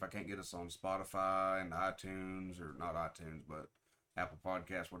going to see if I can't get us on Spotify and iTunes, or not iTunes, but Apple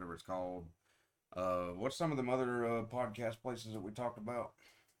Podcasts, whatever it's called. What's some of them other podcast places that we talked about?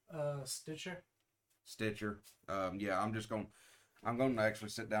 Stitcher. Yeah, I'm going to actually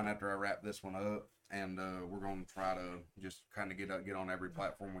sit down after I wrap this one up, and we're going to try to just kind of get on every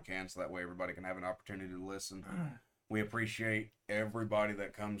platform we can, so that way everybody can have an opportunity to listen. We appreciate everybody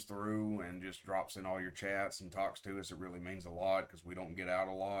that comes through and just drops in all your chats and talks to us. It really means a lot because we don't get out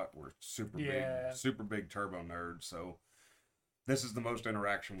a lot. We're super big turbo nerds, so this is the most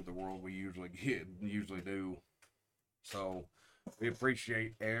interaction with the world we usually do. So we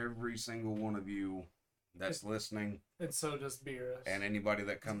appreciate every single one of you that's listening. And so does Beerus. And anybody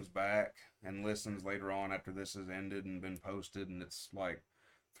that comes back and listens later on after this has ended and been posted, and it's like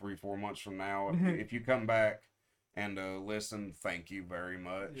 3-4 months from now. If you come back and listen, thank you very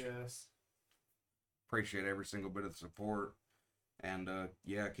much. Yes. Appreciate every single bit of the support. And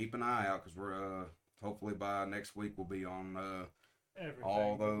yeah, keep an eye out, because we're hopefully by next week we'll be on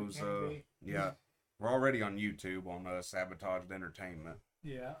all those. Yeah, we're already on YouTube on Sabotaged Entertainment.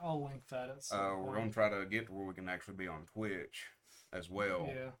 Yeah, I'll link that at some point. We're gonna try to get to where we can actually be on Twitch as well.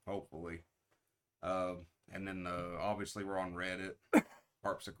 Yeah. Hopefully. And then obviously we're on Reddit.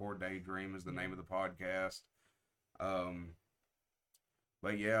 Harpsichord Daydream is the name of the podcast.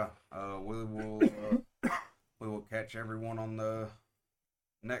 But yeah, we will catch everyone on the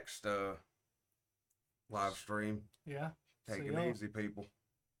next live stream. Yeah. Take it easy, people.